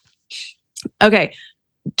 yeah. Okay.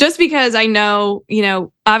 Just because I know,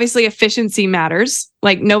 obviously efficiency matters.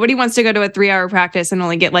 Like nobody wants to go to a 3-hour practice and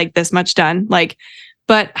only get like this much done.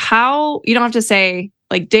 But how, you don't have to say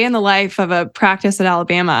like day in the life of a practice at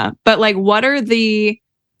Alabama, but like what are the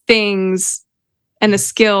things and the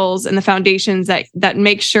skills and the foundations that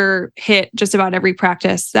make sure hit just about every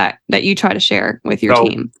practice that you try to share with your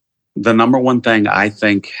team? the number one thing I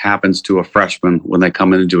think happens to a freshman when they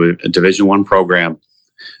come into a Division I program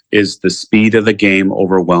is the speed of the game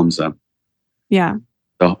overwhelms them. Yeah.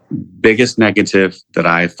 The biggest negative that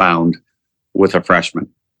I found with a freshman.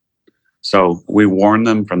 So we warn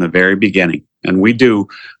them from the very beginning, and we do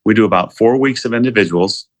about 4 weeks of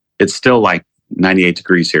individuals. It's still like 98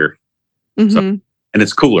 degrees here. Mm-hmm. So, and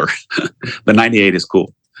it's cooler. The 98 is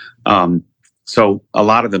cool. So a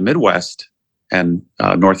lot of the Midwest and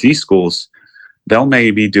Northeast schools, they'll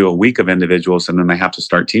maybe do a week of individuals and then they have to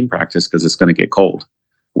start team practice because it's going to get cold.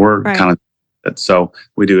 We're kind of, so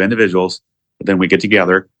we do individuals, then we get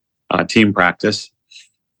together, team practice,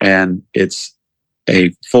 and it's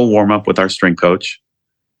a full warm up with our strength coach.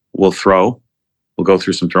 We'll go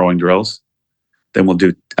through some throwing drills. Then we'll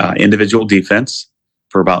do individual defense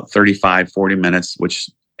for about 35, 40 minutes, which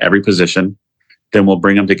every position. Then we'll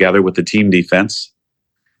bring them together with the team defense.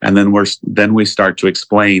 And then we start to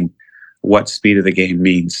explain what speed of the game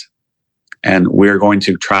means. And we're going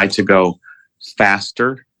to try to go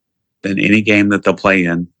faster than any game that they'll play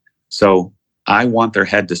in. So I want their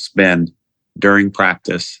head to spin during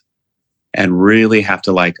practice and really have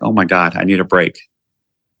to like, oh my God, I need a break.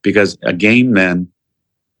 Because a game then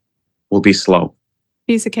will be slow.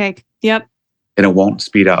 Piece of cake. Yep. And it won't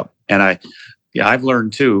speed up. And I've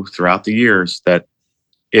learned too throughout the years that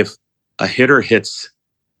if a hitter hits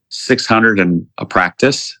 600 in a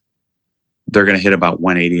practice, they're going to hit about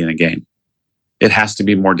 180 in a game. It has to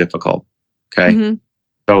be more difficult. Okay. Mm-hmm.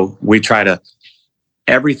 So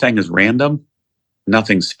everything is random.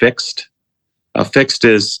 Nothing's fixed. Fixed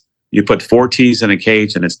is you put 4 tees in a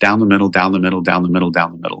cage and it's down the middle, down the middle, down the middle,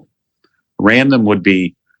 down the middle. Random would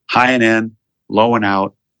be high and in, low and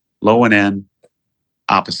out, low and in,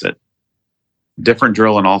 opposite. Different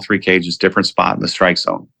drill in all 3 cages, different spot in the strike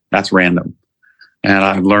zone. That's random. And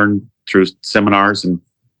I've learned through seminars and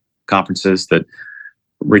conferences that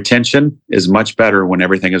retention is much better when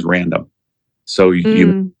everything is random. So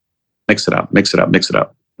you mix it up.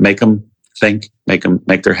 Make them think,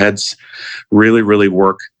 make their heads really, really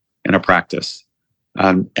work in a practice,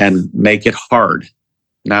 and make it hard.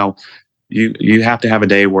 Now, you have to have a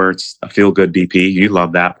day where it's a feel-good BP. You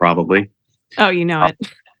love that probably. Oh, you know it.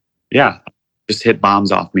 Yeah, just hit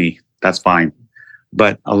bombs off me. That's fine.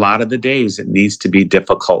 But a lot of the days it needs to be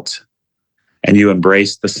difficult, and you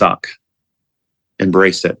embrace the suck.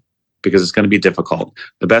 Embrace it because it's going to be difficult.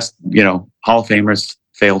 The best, Hall of Famers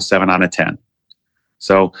fail 7 out of 10.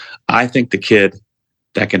 So I think the kid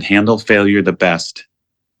that can handle failure the best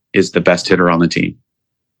is the best hitter on the team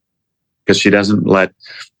because she doesn't let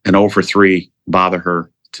an 0 for 3 bother her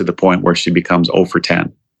to the point where she becomes 0 for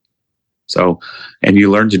 10. So, and you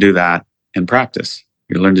learn to do that in practice.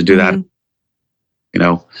 You learn to do that.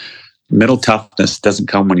 Mental toughness doesn't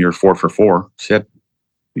come when you're 4 for 4. Shit,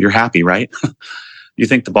 you're happy, right? You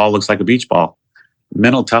think the ball looks like a beach ball.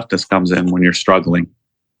 Mental toughness comes in when you're struggling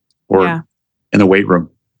or in the weight room.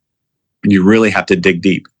 And you really have to dig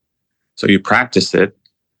deep. So you practice it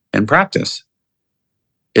and practice.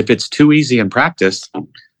 If it's too easy in practice,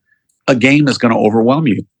 a game is going to overwhelm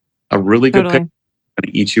you. A really good pick is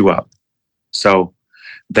going to eat you up. So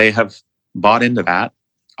they have bought into that.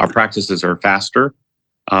 Our practices are faster.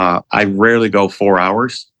 I rarely go 4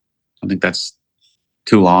 hours. I think that's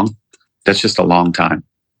too long. That's just a long time.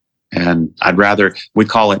 And we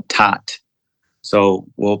call it TOT. So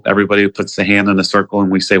everybody puts the hand in a circle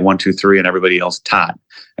and we say 1, 2, 3, and everybody else TOT.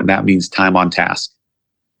 And that means time on task.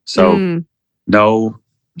 So no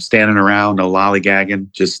standing around, no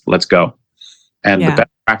lollygagging, just let's go. And the best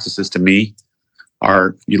practices to me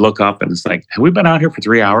are you look up and it's like, have we been out here for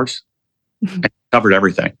 3 hours? And covered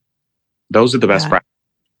everything. Those are the best practices.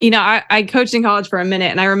 I coached in college for a minute,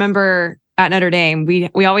 and I remember at Notre Dame,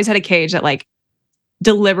 we always had a cage that like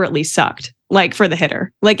deliberately sucked, like for the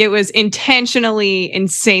hitter. Like it was intentionally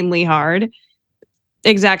insanely hard.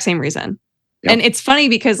 Exact same reason. Yep. And it's funny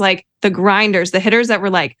because like the grinders, the hitters that were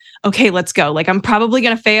like, okay, let's go. Like I'm probably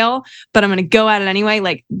going to fail, but I'm going to go at it anyway.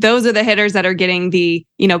 Like those are the hitters that are getting the,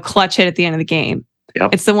 clutch hit at the end of the game.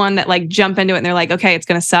 Yep. It's the one that like jump into it and they're like, okay, it's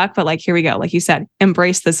going to suck, but like, here we go. Like you said,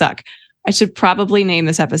 embrace the suck. I should probably name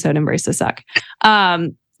this episode Embrace the Suck.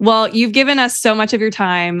 Well, you've given us so much of your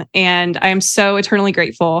time and I am so eternally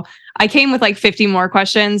grateful. I came with like 50 more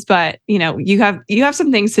questions, but you have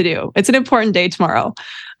some things to do. It's an important day tomorrow.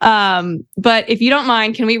 But if you don't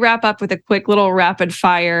mind, can we wrap up with a quick little rapid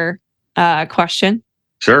fire question?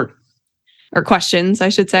 Sure. Or questions, I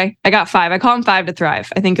should say. I got 5. I call them 5 to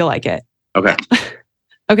thrive. I think you'll like it. Okay.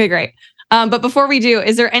 Okay, great. But before we do,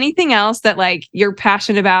 is there anything else that like you're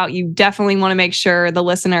passionate about? You definitely want to make sure the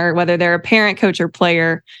listener, whether they're a parent, coach, or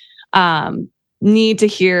player, need to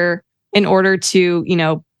hear in order to,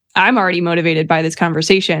 I'm already motivated by this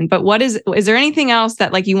conversation, but is there anything else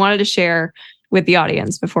that like you wanted to share with the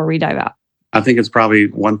audience before we dive out? I think it's probably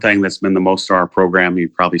one thing that's been the most to our program.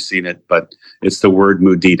 You've probably seen it, but it's the word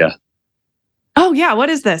mudita. Oh yeah. What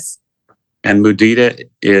is this? And mudita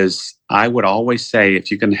is, I would always say,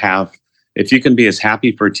 if you can be as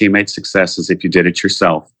happy for a teammate's success as if you did it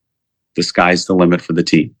yourself, the sky's the limit for the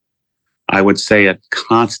team. I would say it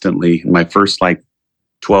constantly in my first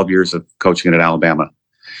 12 years of coaching at Alabama.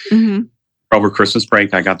 Mm-hmm. Over Christmas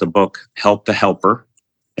break, I got the book Help the Helper.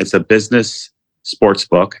 It's a business sports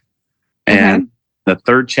book. And the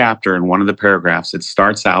third chapter in one of the paragraphs, it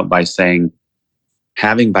starts out by saying,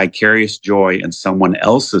 having vicarious joy in someone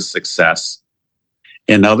else's success.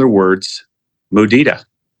 In other words, mudita.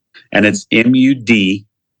 And it's MUDITA.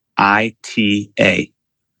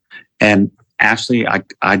 And Ashley,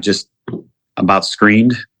 I just about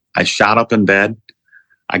screamed. I shot up in bed.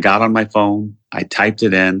 I got on my phone. I typed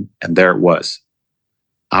it in, and there it was.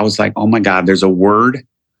 I was like, oh my God, there's a word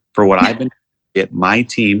for what I've been get my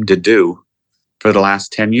team to do for the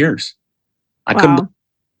last 10 years. I couldn't.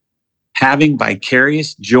 Having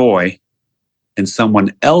vicarious joy in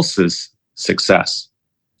someone else's success.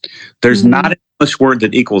 There's not an English word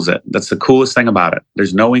that equals it. That's the coolest thing about it.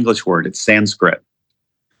 There's no English word. It's Sanskrit.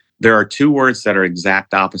 There are two words that are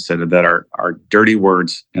exact opposite, that are dirty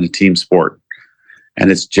words in a team sport. And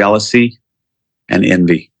it's jealousy and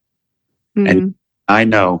envy. And I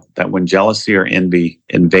know that when jealousy or envy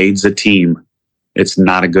invades a team, it's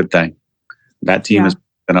not a good thing. That team is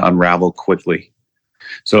going to unravel quickly.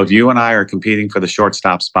 So if you and I are competing for the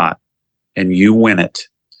shortstop spot and you win it,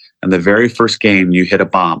 and the very first game you hit a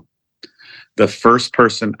bomb, the first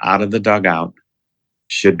person out of the dugout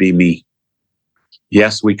should be me.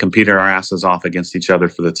 Yes, we competed our asses off against each other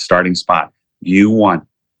for the starting spot. You won.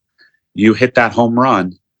 You hit that home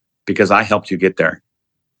run because I helped you get there.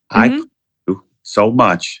 I put you so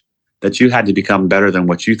much that you had to become better than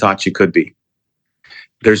what you thought you could be.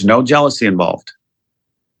 There's no jealousy involved.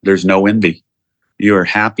 There's no envy. You are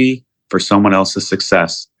happy for someone else's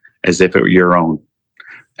success as if it were your own.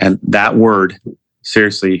 And that word,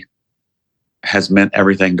 seriously, has meant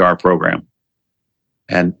everything to our program.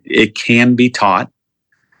 And it can be taught.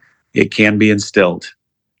 It can be instilled.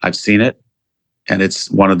 I've seen it. And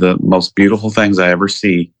it's one of the most beautiful things I ever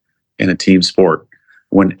see in a team sport,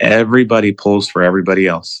 when everybody pulls for everybody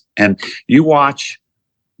else. And you watch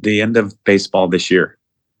the end of baseball this year.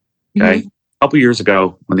 Okay. A couple years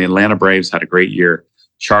ago, when the Atlanta Braves had a great year,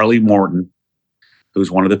 Charlie Morton, who's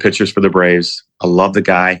one of the pitchers for the Braves, I love the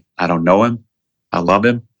guy. I don't know him. I love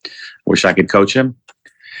him. Wish I could coach him.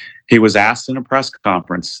 He was asked in a press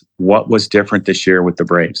conference what was different this year with the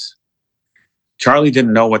Braves. Charlie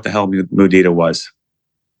didn't know what the hell mudita was.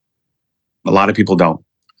 A lot of people don't.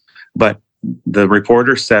 But the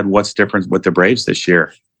reporter said, what's different with the Braves this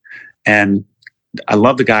year? And I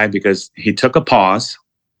love the guy because he took a pause.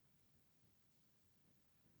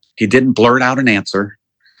 He didn't blurt out an answer.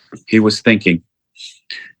 He was thinking.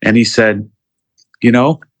 And he said,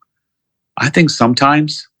 I think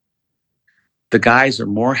sometimes the guys are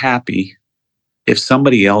more happy if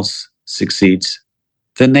somebody else succeeds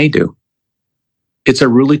than they do. It's a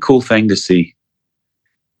really cool thing to see.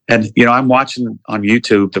 And, I'm watching on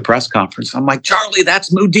YouTube the press conference. I'm like, Charlie,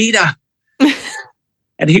 that's mudita.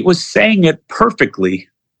 And he was saying it perfectly.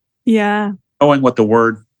 Yeah. Knowing what the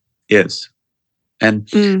word is. And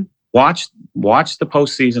watch the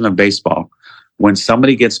postseason of baseball. When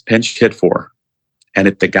somebody gets pinch hit for, and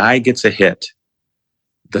if the guy gets a hit,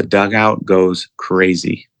 the dugout goes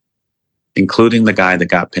crazy, including the guy that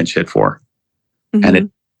got pinch hit for.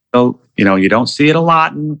 And you don't see it a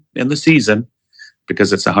lot in the season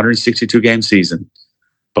because it's a 162 game season.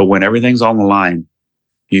 But when everything's on the line,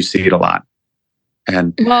 you see it a lot.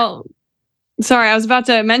 And sorry, I was about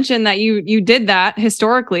to mention that you did that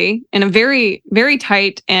historically in a very, very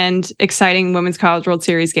tight and exciting Women's College World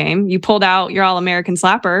Series game. You pulled out your All-American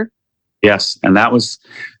slapper. Yes, and that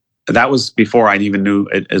was before I even knew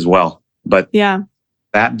it as well. But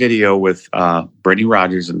that video with Brittany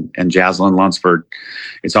Rogers and Jaslyn Lunsford,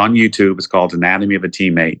 it's on YouTube. It's called Anatomy of a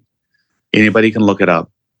Teammate. Anybody can look it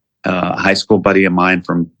up. A high school buddy of mine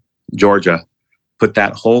from Georgia put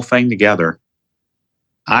that whole thing together.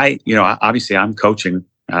 Obviously I'm coaching.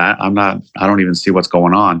 I don't even see what's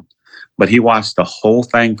going on, but he watched the whole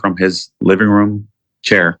thing from his living room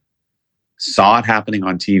chair, saw it happening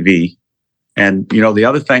on TV. And, the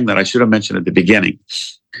other thing that I should have mentioned at the beginning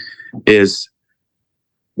is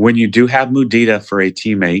when you do have mudita for a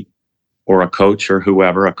teammate or a coach or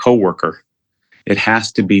whoever, a coworker, it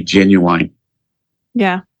has to be genuine.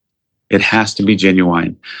 Yeah. It has to be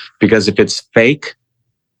genuine, because if it's fake,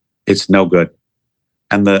 it's no good.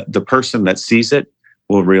 And the person that sees it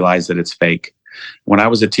will realize that it's fake. When I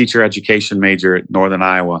was a teacher education major at Northern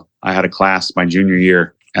Iowa, I had a class my junior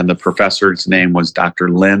year, and the professor's name was Dr.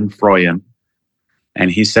 Lynn Froyen.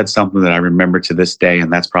 And he said something that I remember to this day,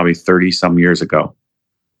 and that's probably 30 some years ago.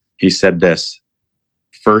 He said this: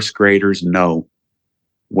 first graders know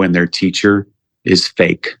when their teacher is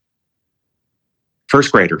fake.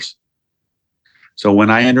 First graders. So when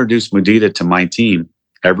I introduce Mudita to my team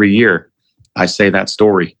every year, I say that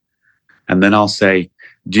story. And then I'll say,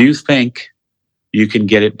 do you think you can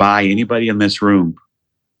get it by anybody in this room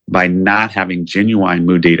by not having genuine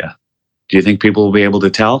Mudita? Do you think people will be able to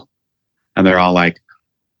tell? And they're all like,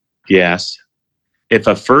 yes. If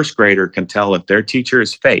a first grader can tell if their teacher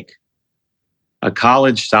is fake, a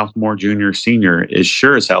college sophomore, junior, senior is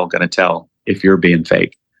sure as hell going to tell if you're being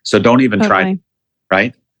fake. So don't even try,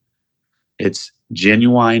 right? It's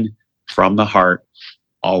genuine from the heart,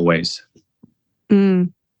 always.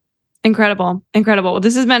 Incredible. Incredible. Well,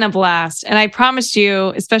 this has been a blast. And I promised you,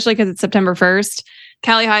 especially because it's September 1st,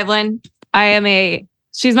 Callie Hyveland,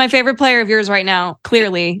 she's my favorite player of yours right now,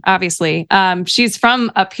 clearly, obviously. She's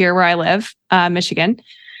from up here where I live, Michigan.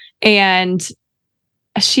 And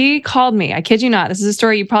she called me. I kid you not. This is a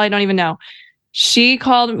story you probably don't even know. She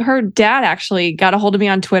called, her dad actually got a hold of me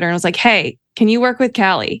on Twitter and was like, hey, can you work with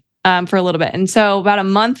Callie for a little bit? And so about a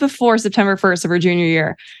month before September 1st of her junior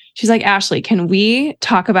year, she's like, Ashley, can we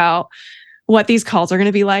talk about what these calls are going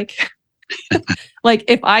to be like? Like,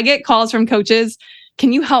 if I get calls from coaches,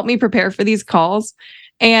 can you help me prepare for these calls?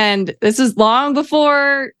 And this is long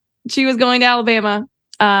before she was going to Alabama.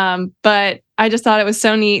 But I just thought it was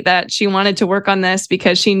so neat that she wanted to work on this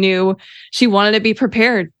because she knew she wanted to be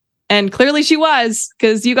prepared. And clearly she was,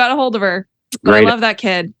 because you got a hold of her. But I love that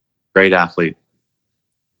kid. Great athlete.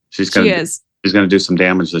 She's going to do some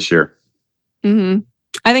damage this year. Mm-hmm.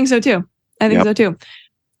 I think so too.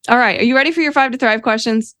 All right. Are you ready for your 5 to Thrive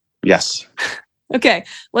questions? Yes. Okay.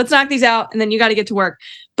 Let's knock these out and then you got to get to work.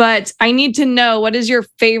 But I need to know, what is your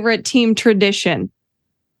favorite team tradition?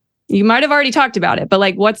 You might have already talked about it, but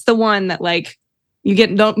like, what's the one that like you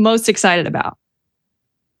get most excited about?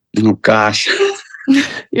 Oh gosh.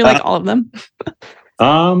 You're like all of them.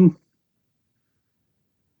 I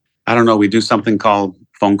don't know. We do something called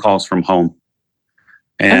phone calls from home.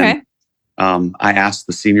 And I ask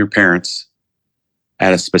the senior parents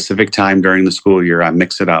at a specific time during the school year. I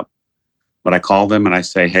mix it up, but I call them and I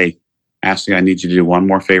say, hey, Ashley, I need you to do one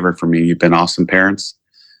more favor for me. You've been awesome parents,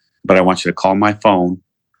 but I want you to call my phone.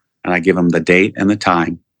 And I give them the date and the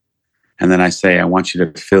time. And then I say, I want you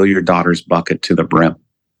to fill your daughter's bucket to the brim,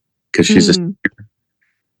 because she's a senior,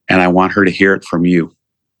 and I want her to hear it from you.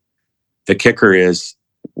 The kicker is,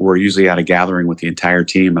 we're usually at a gathering with the entire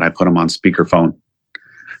team, and I put them on speakerphone.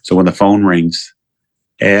 So when the phone rings,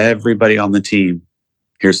 everybody on the team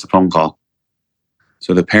hears the phone call.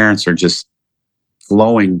 So the parents are just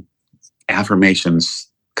flowing affirmations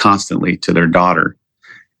constantly to their daughter.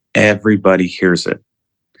 Everybody hears it.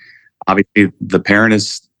 Obviously, the parent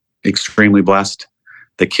is extremely blessed.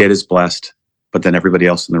 The kid is blessed, but then everybody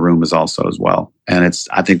else in the room is also as well. And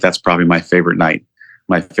I think that's probably my favorite night,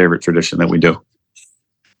 my favorite tradition that we do.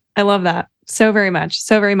 I love that so very much.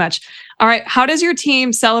 So very much. All right. How does your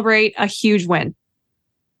team celebrate a huge win?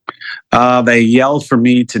 They yell for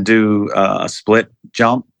me to do a split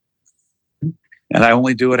jump. And I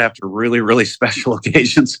only do it after really, really special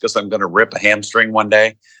occasions, because I'm going to rip a hamstring one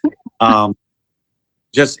day.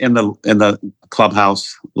 Just in the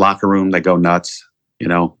clubhouse locker room, they go nuts,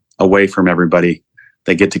 away from everybody.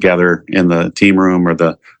 They get together in the team room or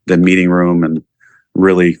the meeting room and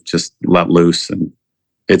really just let loose. And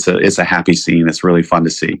it's a happy scene. It's really fun to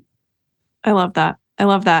see. I love that.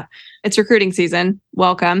 It's recruiting season.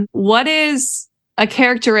 Welcome. What is a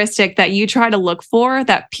characteristic that you try to look for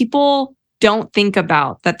that people don't think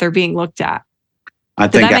about that they're being looked at?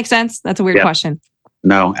 Does that make sense? That's a weird question.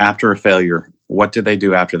 No, after a failure, what do they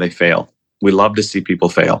do after they fail? We love to see people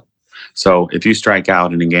fail. So if you strike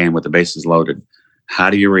out in a game with the bases loaded, how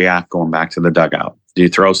do you react going back to the dugout? Do you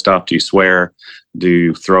throw stuff? Do you swear? Do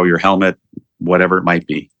you throw your helmet? Whatever it might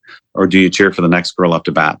be. Or do you cheer for the next girl up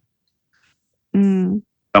to bat?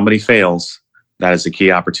 Somebody fails, that is a key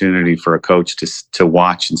opportunity for a coach to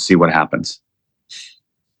watch and see what happens.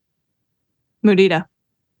 Mudita.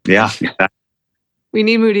 Yeah. We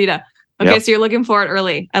need Mudita. Okay, So you're looking for it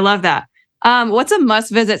early. I love that. What's a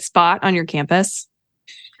must-visit spot on your campus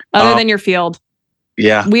other than your field?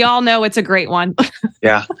 Yeah. We all know it's a great one.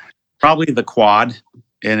 Yeah. Probably the quad.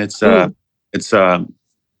 And it's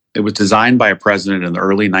It was designed by a president in the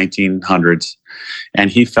early 1900s, and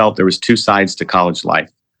he felt there was two sides to college life.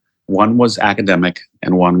 One was academic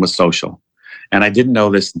and one was social. And I didn't know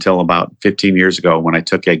this until about 15 years ago when I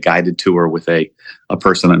took a guided tour with a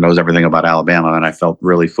person that knows everything about Alabama, and I felt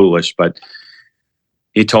really foolish. But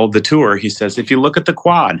he told the tour, he says, if you look at the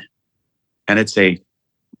quad, and it's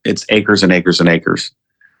acres and acres and acres.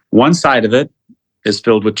 One side of it is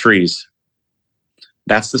filled with trees.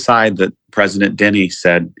 That's the side that President Denny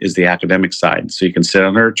said is the academic side. So you can sit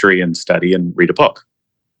under a tree and study and read a book.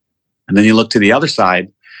 And then you look to the other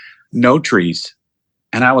side, no trees.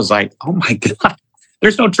 And I was like, oh my God,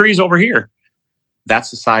 there's no trees over here.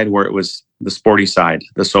 That's the side where it was the sporty side,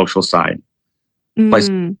 the social side.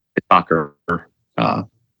 Play soccer,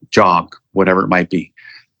 jog, whatever it might be.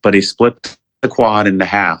 But he split the quad into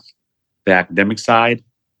half, the academic side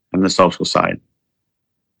and the social side.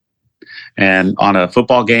 And on a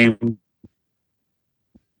football game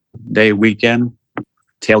day weekend,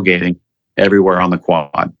 tailgating everywhere on the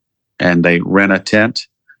quad. And they rent a tent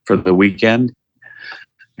for the weekend.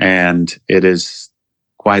 And it is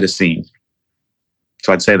quite a scene.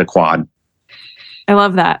 So I'd say the quad. I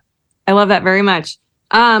love that. I love that very much.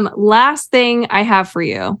 Last thing I have for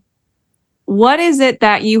you. What is it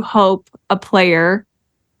that you hope a player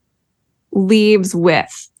leaves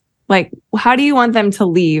with? Like, how do you want them to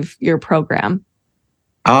leave your program?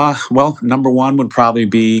 Well, number one would probably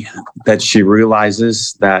be that she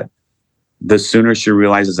realizes that the sooner she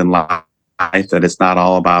realizes in life that it's not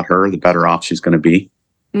all about her, the better off she's going to be.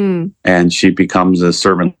 And she becomes a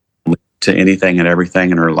servant to anything and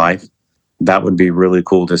everything in her life. That would be really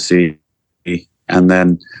cool to see. And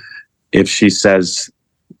then if she says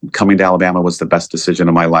coming to Alabama was the best decision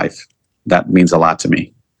of my life, that means a lot to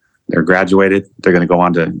me. They're graduated. They're going to go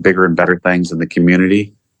on to bigger and better things in the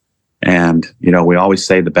community. And, you know, we always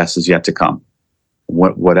say the best is yet to come.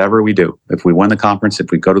 Whatever we do, if we win the conference,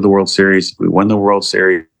 if we go to the World Series, if we win the World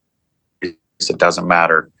Series, it doesn't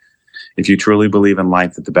matter. If you truly believe in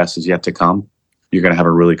life that the best is yet to come, you're going to have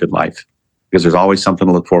a really good life because there's always something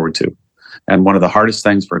to look forward to. And one of the hardest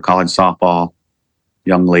things for a college softball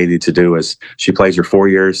young lady to do is she plays her 4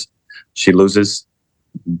 years, she loses,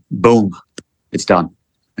 boom, it's done.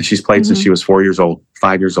 And she's played since she was 4 years old,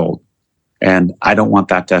 5 years old. And I don't want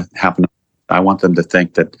that to happen. I want them to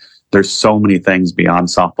think that there's so many things beyond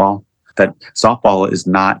softball, that softball is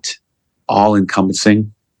not all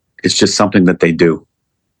encompassing. It's just something that they do.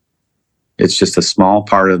 It's just a small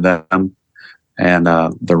part of them. And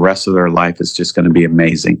the rest of their life is just going to be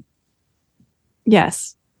amazing.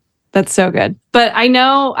 Yes, that's so good. But I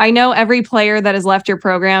know every player that has left your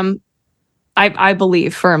program, I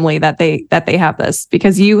believe firmly that they have this,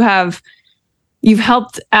 because you've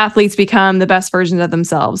helped athletes become the best versions of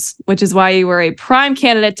themselves, which is why you were a prime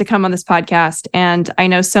candidate to come on this podcast. And I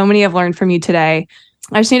know so many have learned from you today.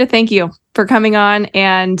 I just need to thank you for coming on.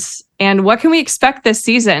 And what can we expect this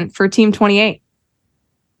season for Team 28?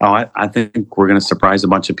 Oh, I think we're going to surprise a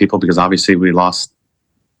bunch of people because obviously we lost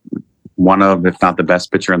one of, if not the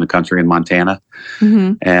best pitcher in the country in Montana,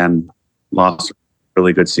 and lost a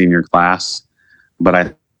really good senior class. But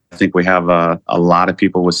I think we have a lot of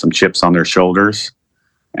people with some chips on their shoulders,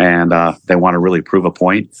 and they want to really prove a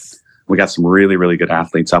point. We got some really, really good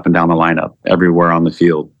athletes up and down the lineup everywhere on the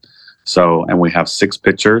field. So, and we have 6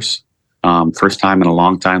 pitchers. First time in a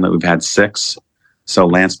long time that we've had 6. So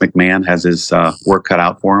Lance McMahon has his work cut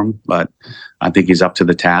out for him, but I think he's up to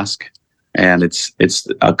the task. And it's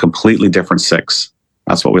a completely different 6.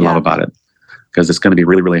 That's what we love about it, because it's going to be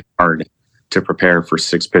really, really hard to prepare for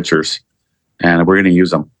 6 pitchers. And we're going to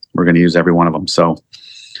use them. We're going to use every one of them. So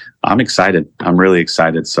I'm excited. I'm really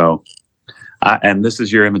excited. So, and this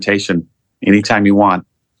is your invitation. Anytime you want,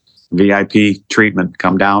 VIP treatment,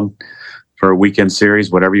 come down for a weekend series,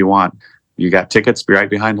 whatever you want. You got tickets right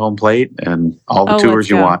behind home plate and all the tours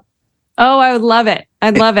you want. Oh, I would love it.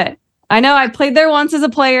 I'd love it. I know I played there once as a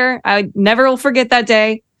player. I never will forget that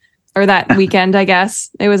day or that weekend, I guess.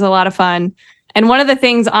 It was a lot of fun. And one of the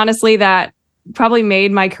things, honestly, that probably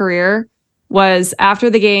made my career was after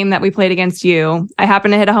the game that we played against you. I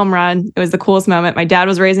happened to hit a home run. It was the coolest moment. My dad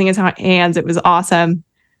was raising his hands. It was awesome.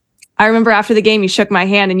 I remember after the game, you shook my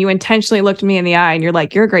hand and you intentionally looked me in the eye and you're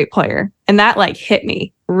like, you're a great player. And that hit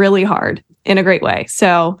me really hard in a great way.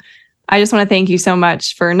 So I just want to thank you so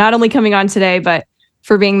much for not only coming on today, but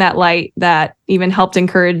for being that light that even helped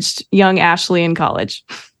encourage young Ashley in college.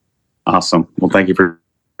 Awesome. Well, thank you for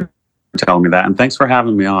telling me that. And thanks for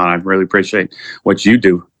having me on. I really appreciate what you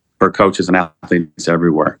do for coaches and athletes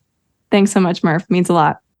everywhere. Thanks so much, Murph. Means a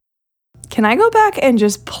lot. Can I go back and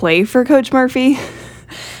just play for Coach Murphy?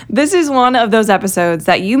 This is one of those episodes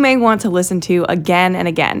that you may want to listen to again and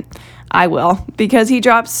again. I will, because he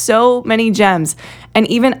dropped so many gems, and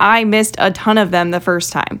even I missed a ton of them the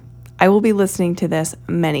first time. I will be listening to this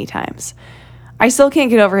many times. I still can't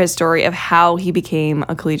get over his story of how he became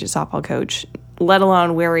a collegiate softball coach, let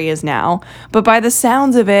alone where he is now. But by the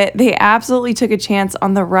sounds of it, they absolutely took a chance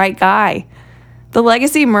on the right guy. The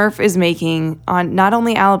legacy Murph is making on not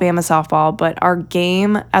only Alabama softball, but our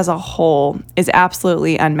game as a whole is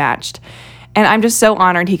absolutely unmatched. And I'm just so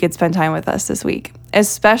honored he could spend time with us this week,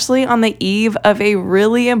 especially on the eve of a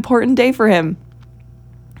really important day for him.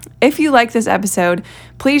 If you like this episode,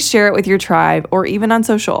 please share it with your tribe or even on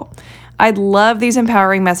social. I'd love these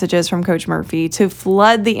empowering messages from Coach Murphy to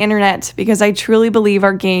flood the internet because I truly believe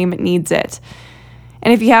our game needs it.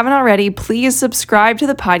 And if you haven't already, please subscribe to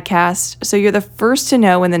the podcast so you're the first to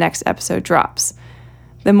know when the next episode drops.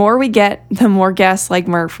 The more we get, the more guests like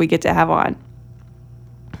Murph we get to have on.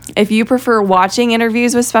 If you prefer watching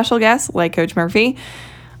interviews with special guests like Coach Murphy,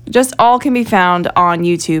 just all can be found on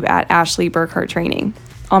YouTube at Ashley Burkhart Training.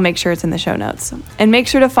 I'll make sure it's in the show notes. And make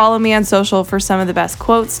sure to follow me on social for some of the best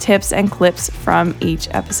quotes, tips, and clips from each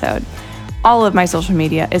episode. All of my social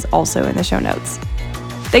media is also in the show notes.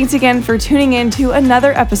 Thanks again for tuning in to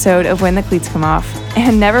another episode of When the Cleats Come Off.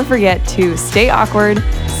 And never forget to stay awkward,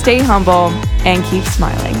 stay humble, and keep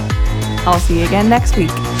smiling. I'll see you again next week.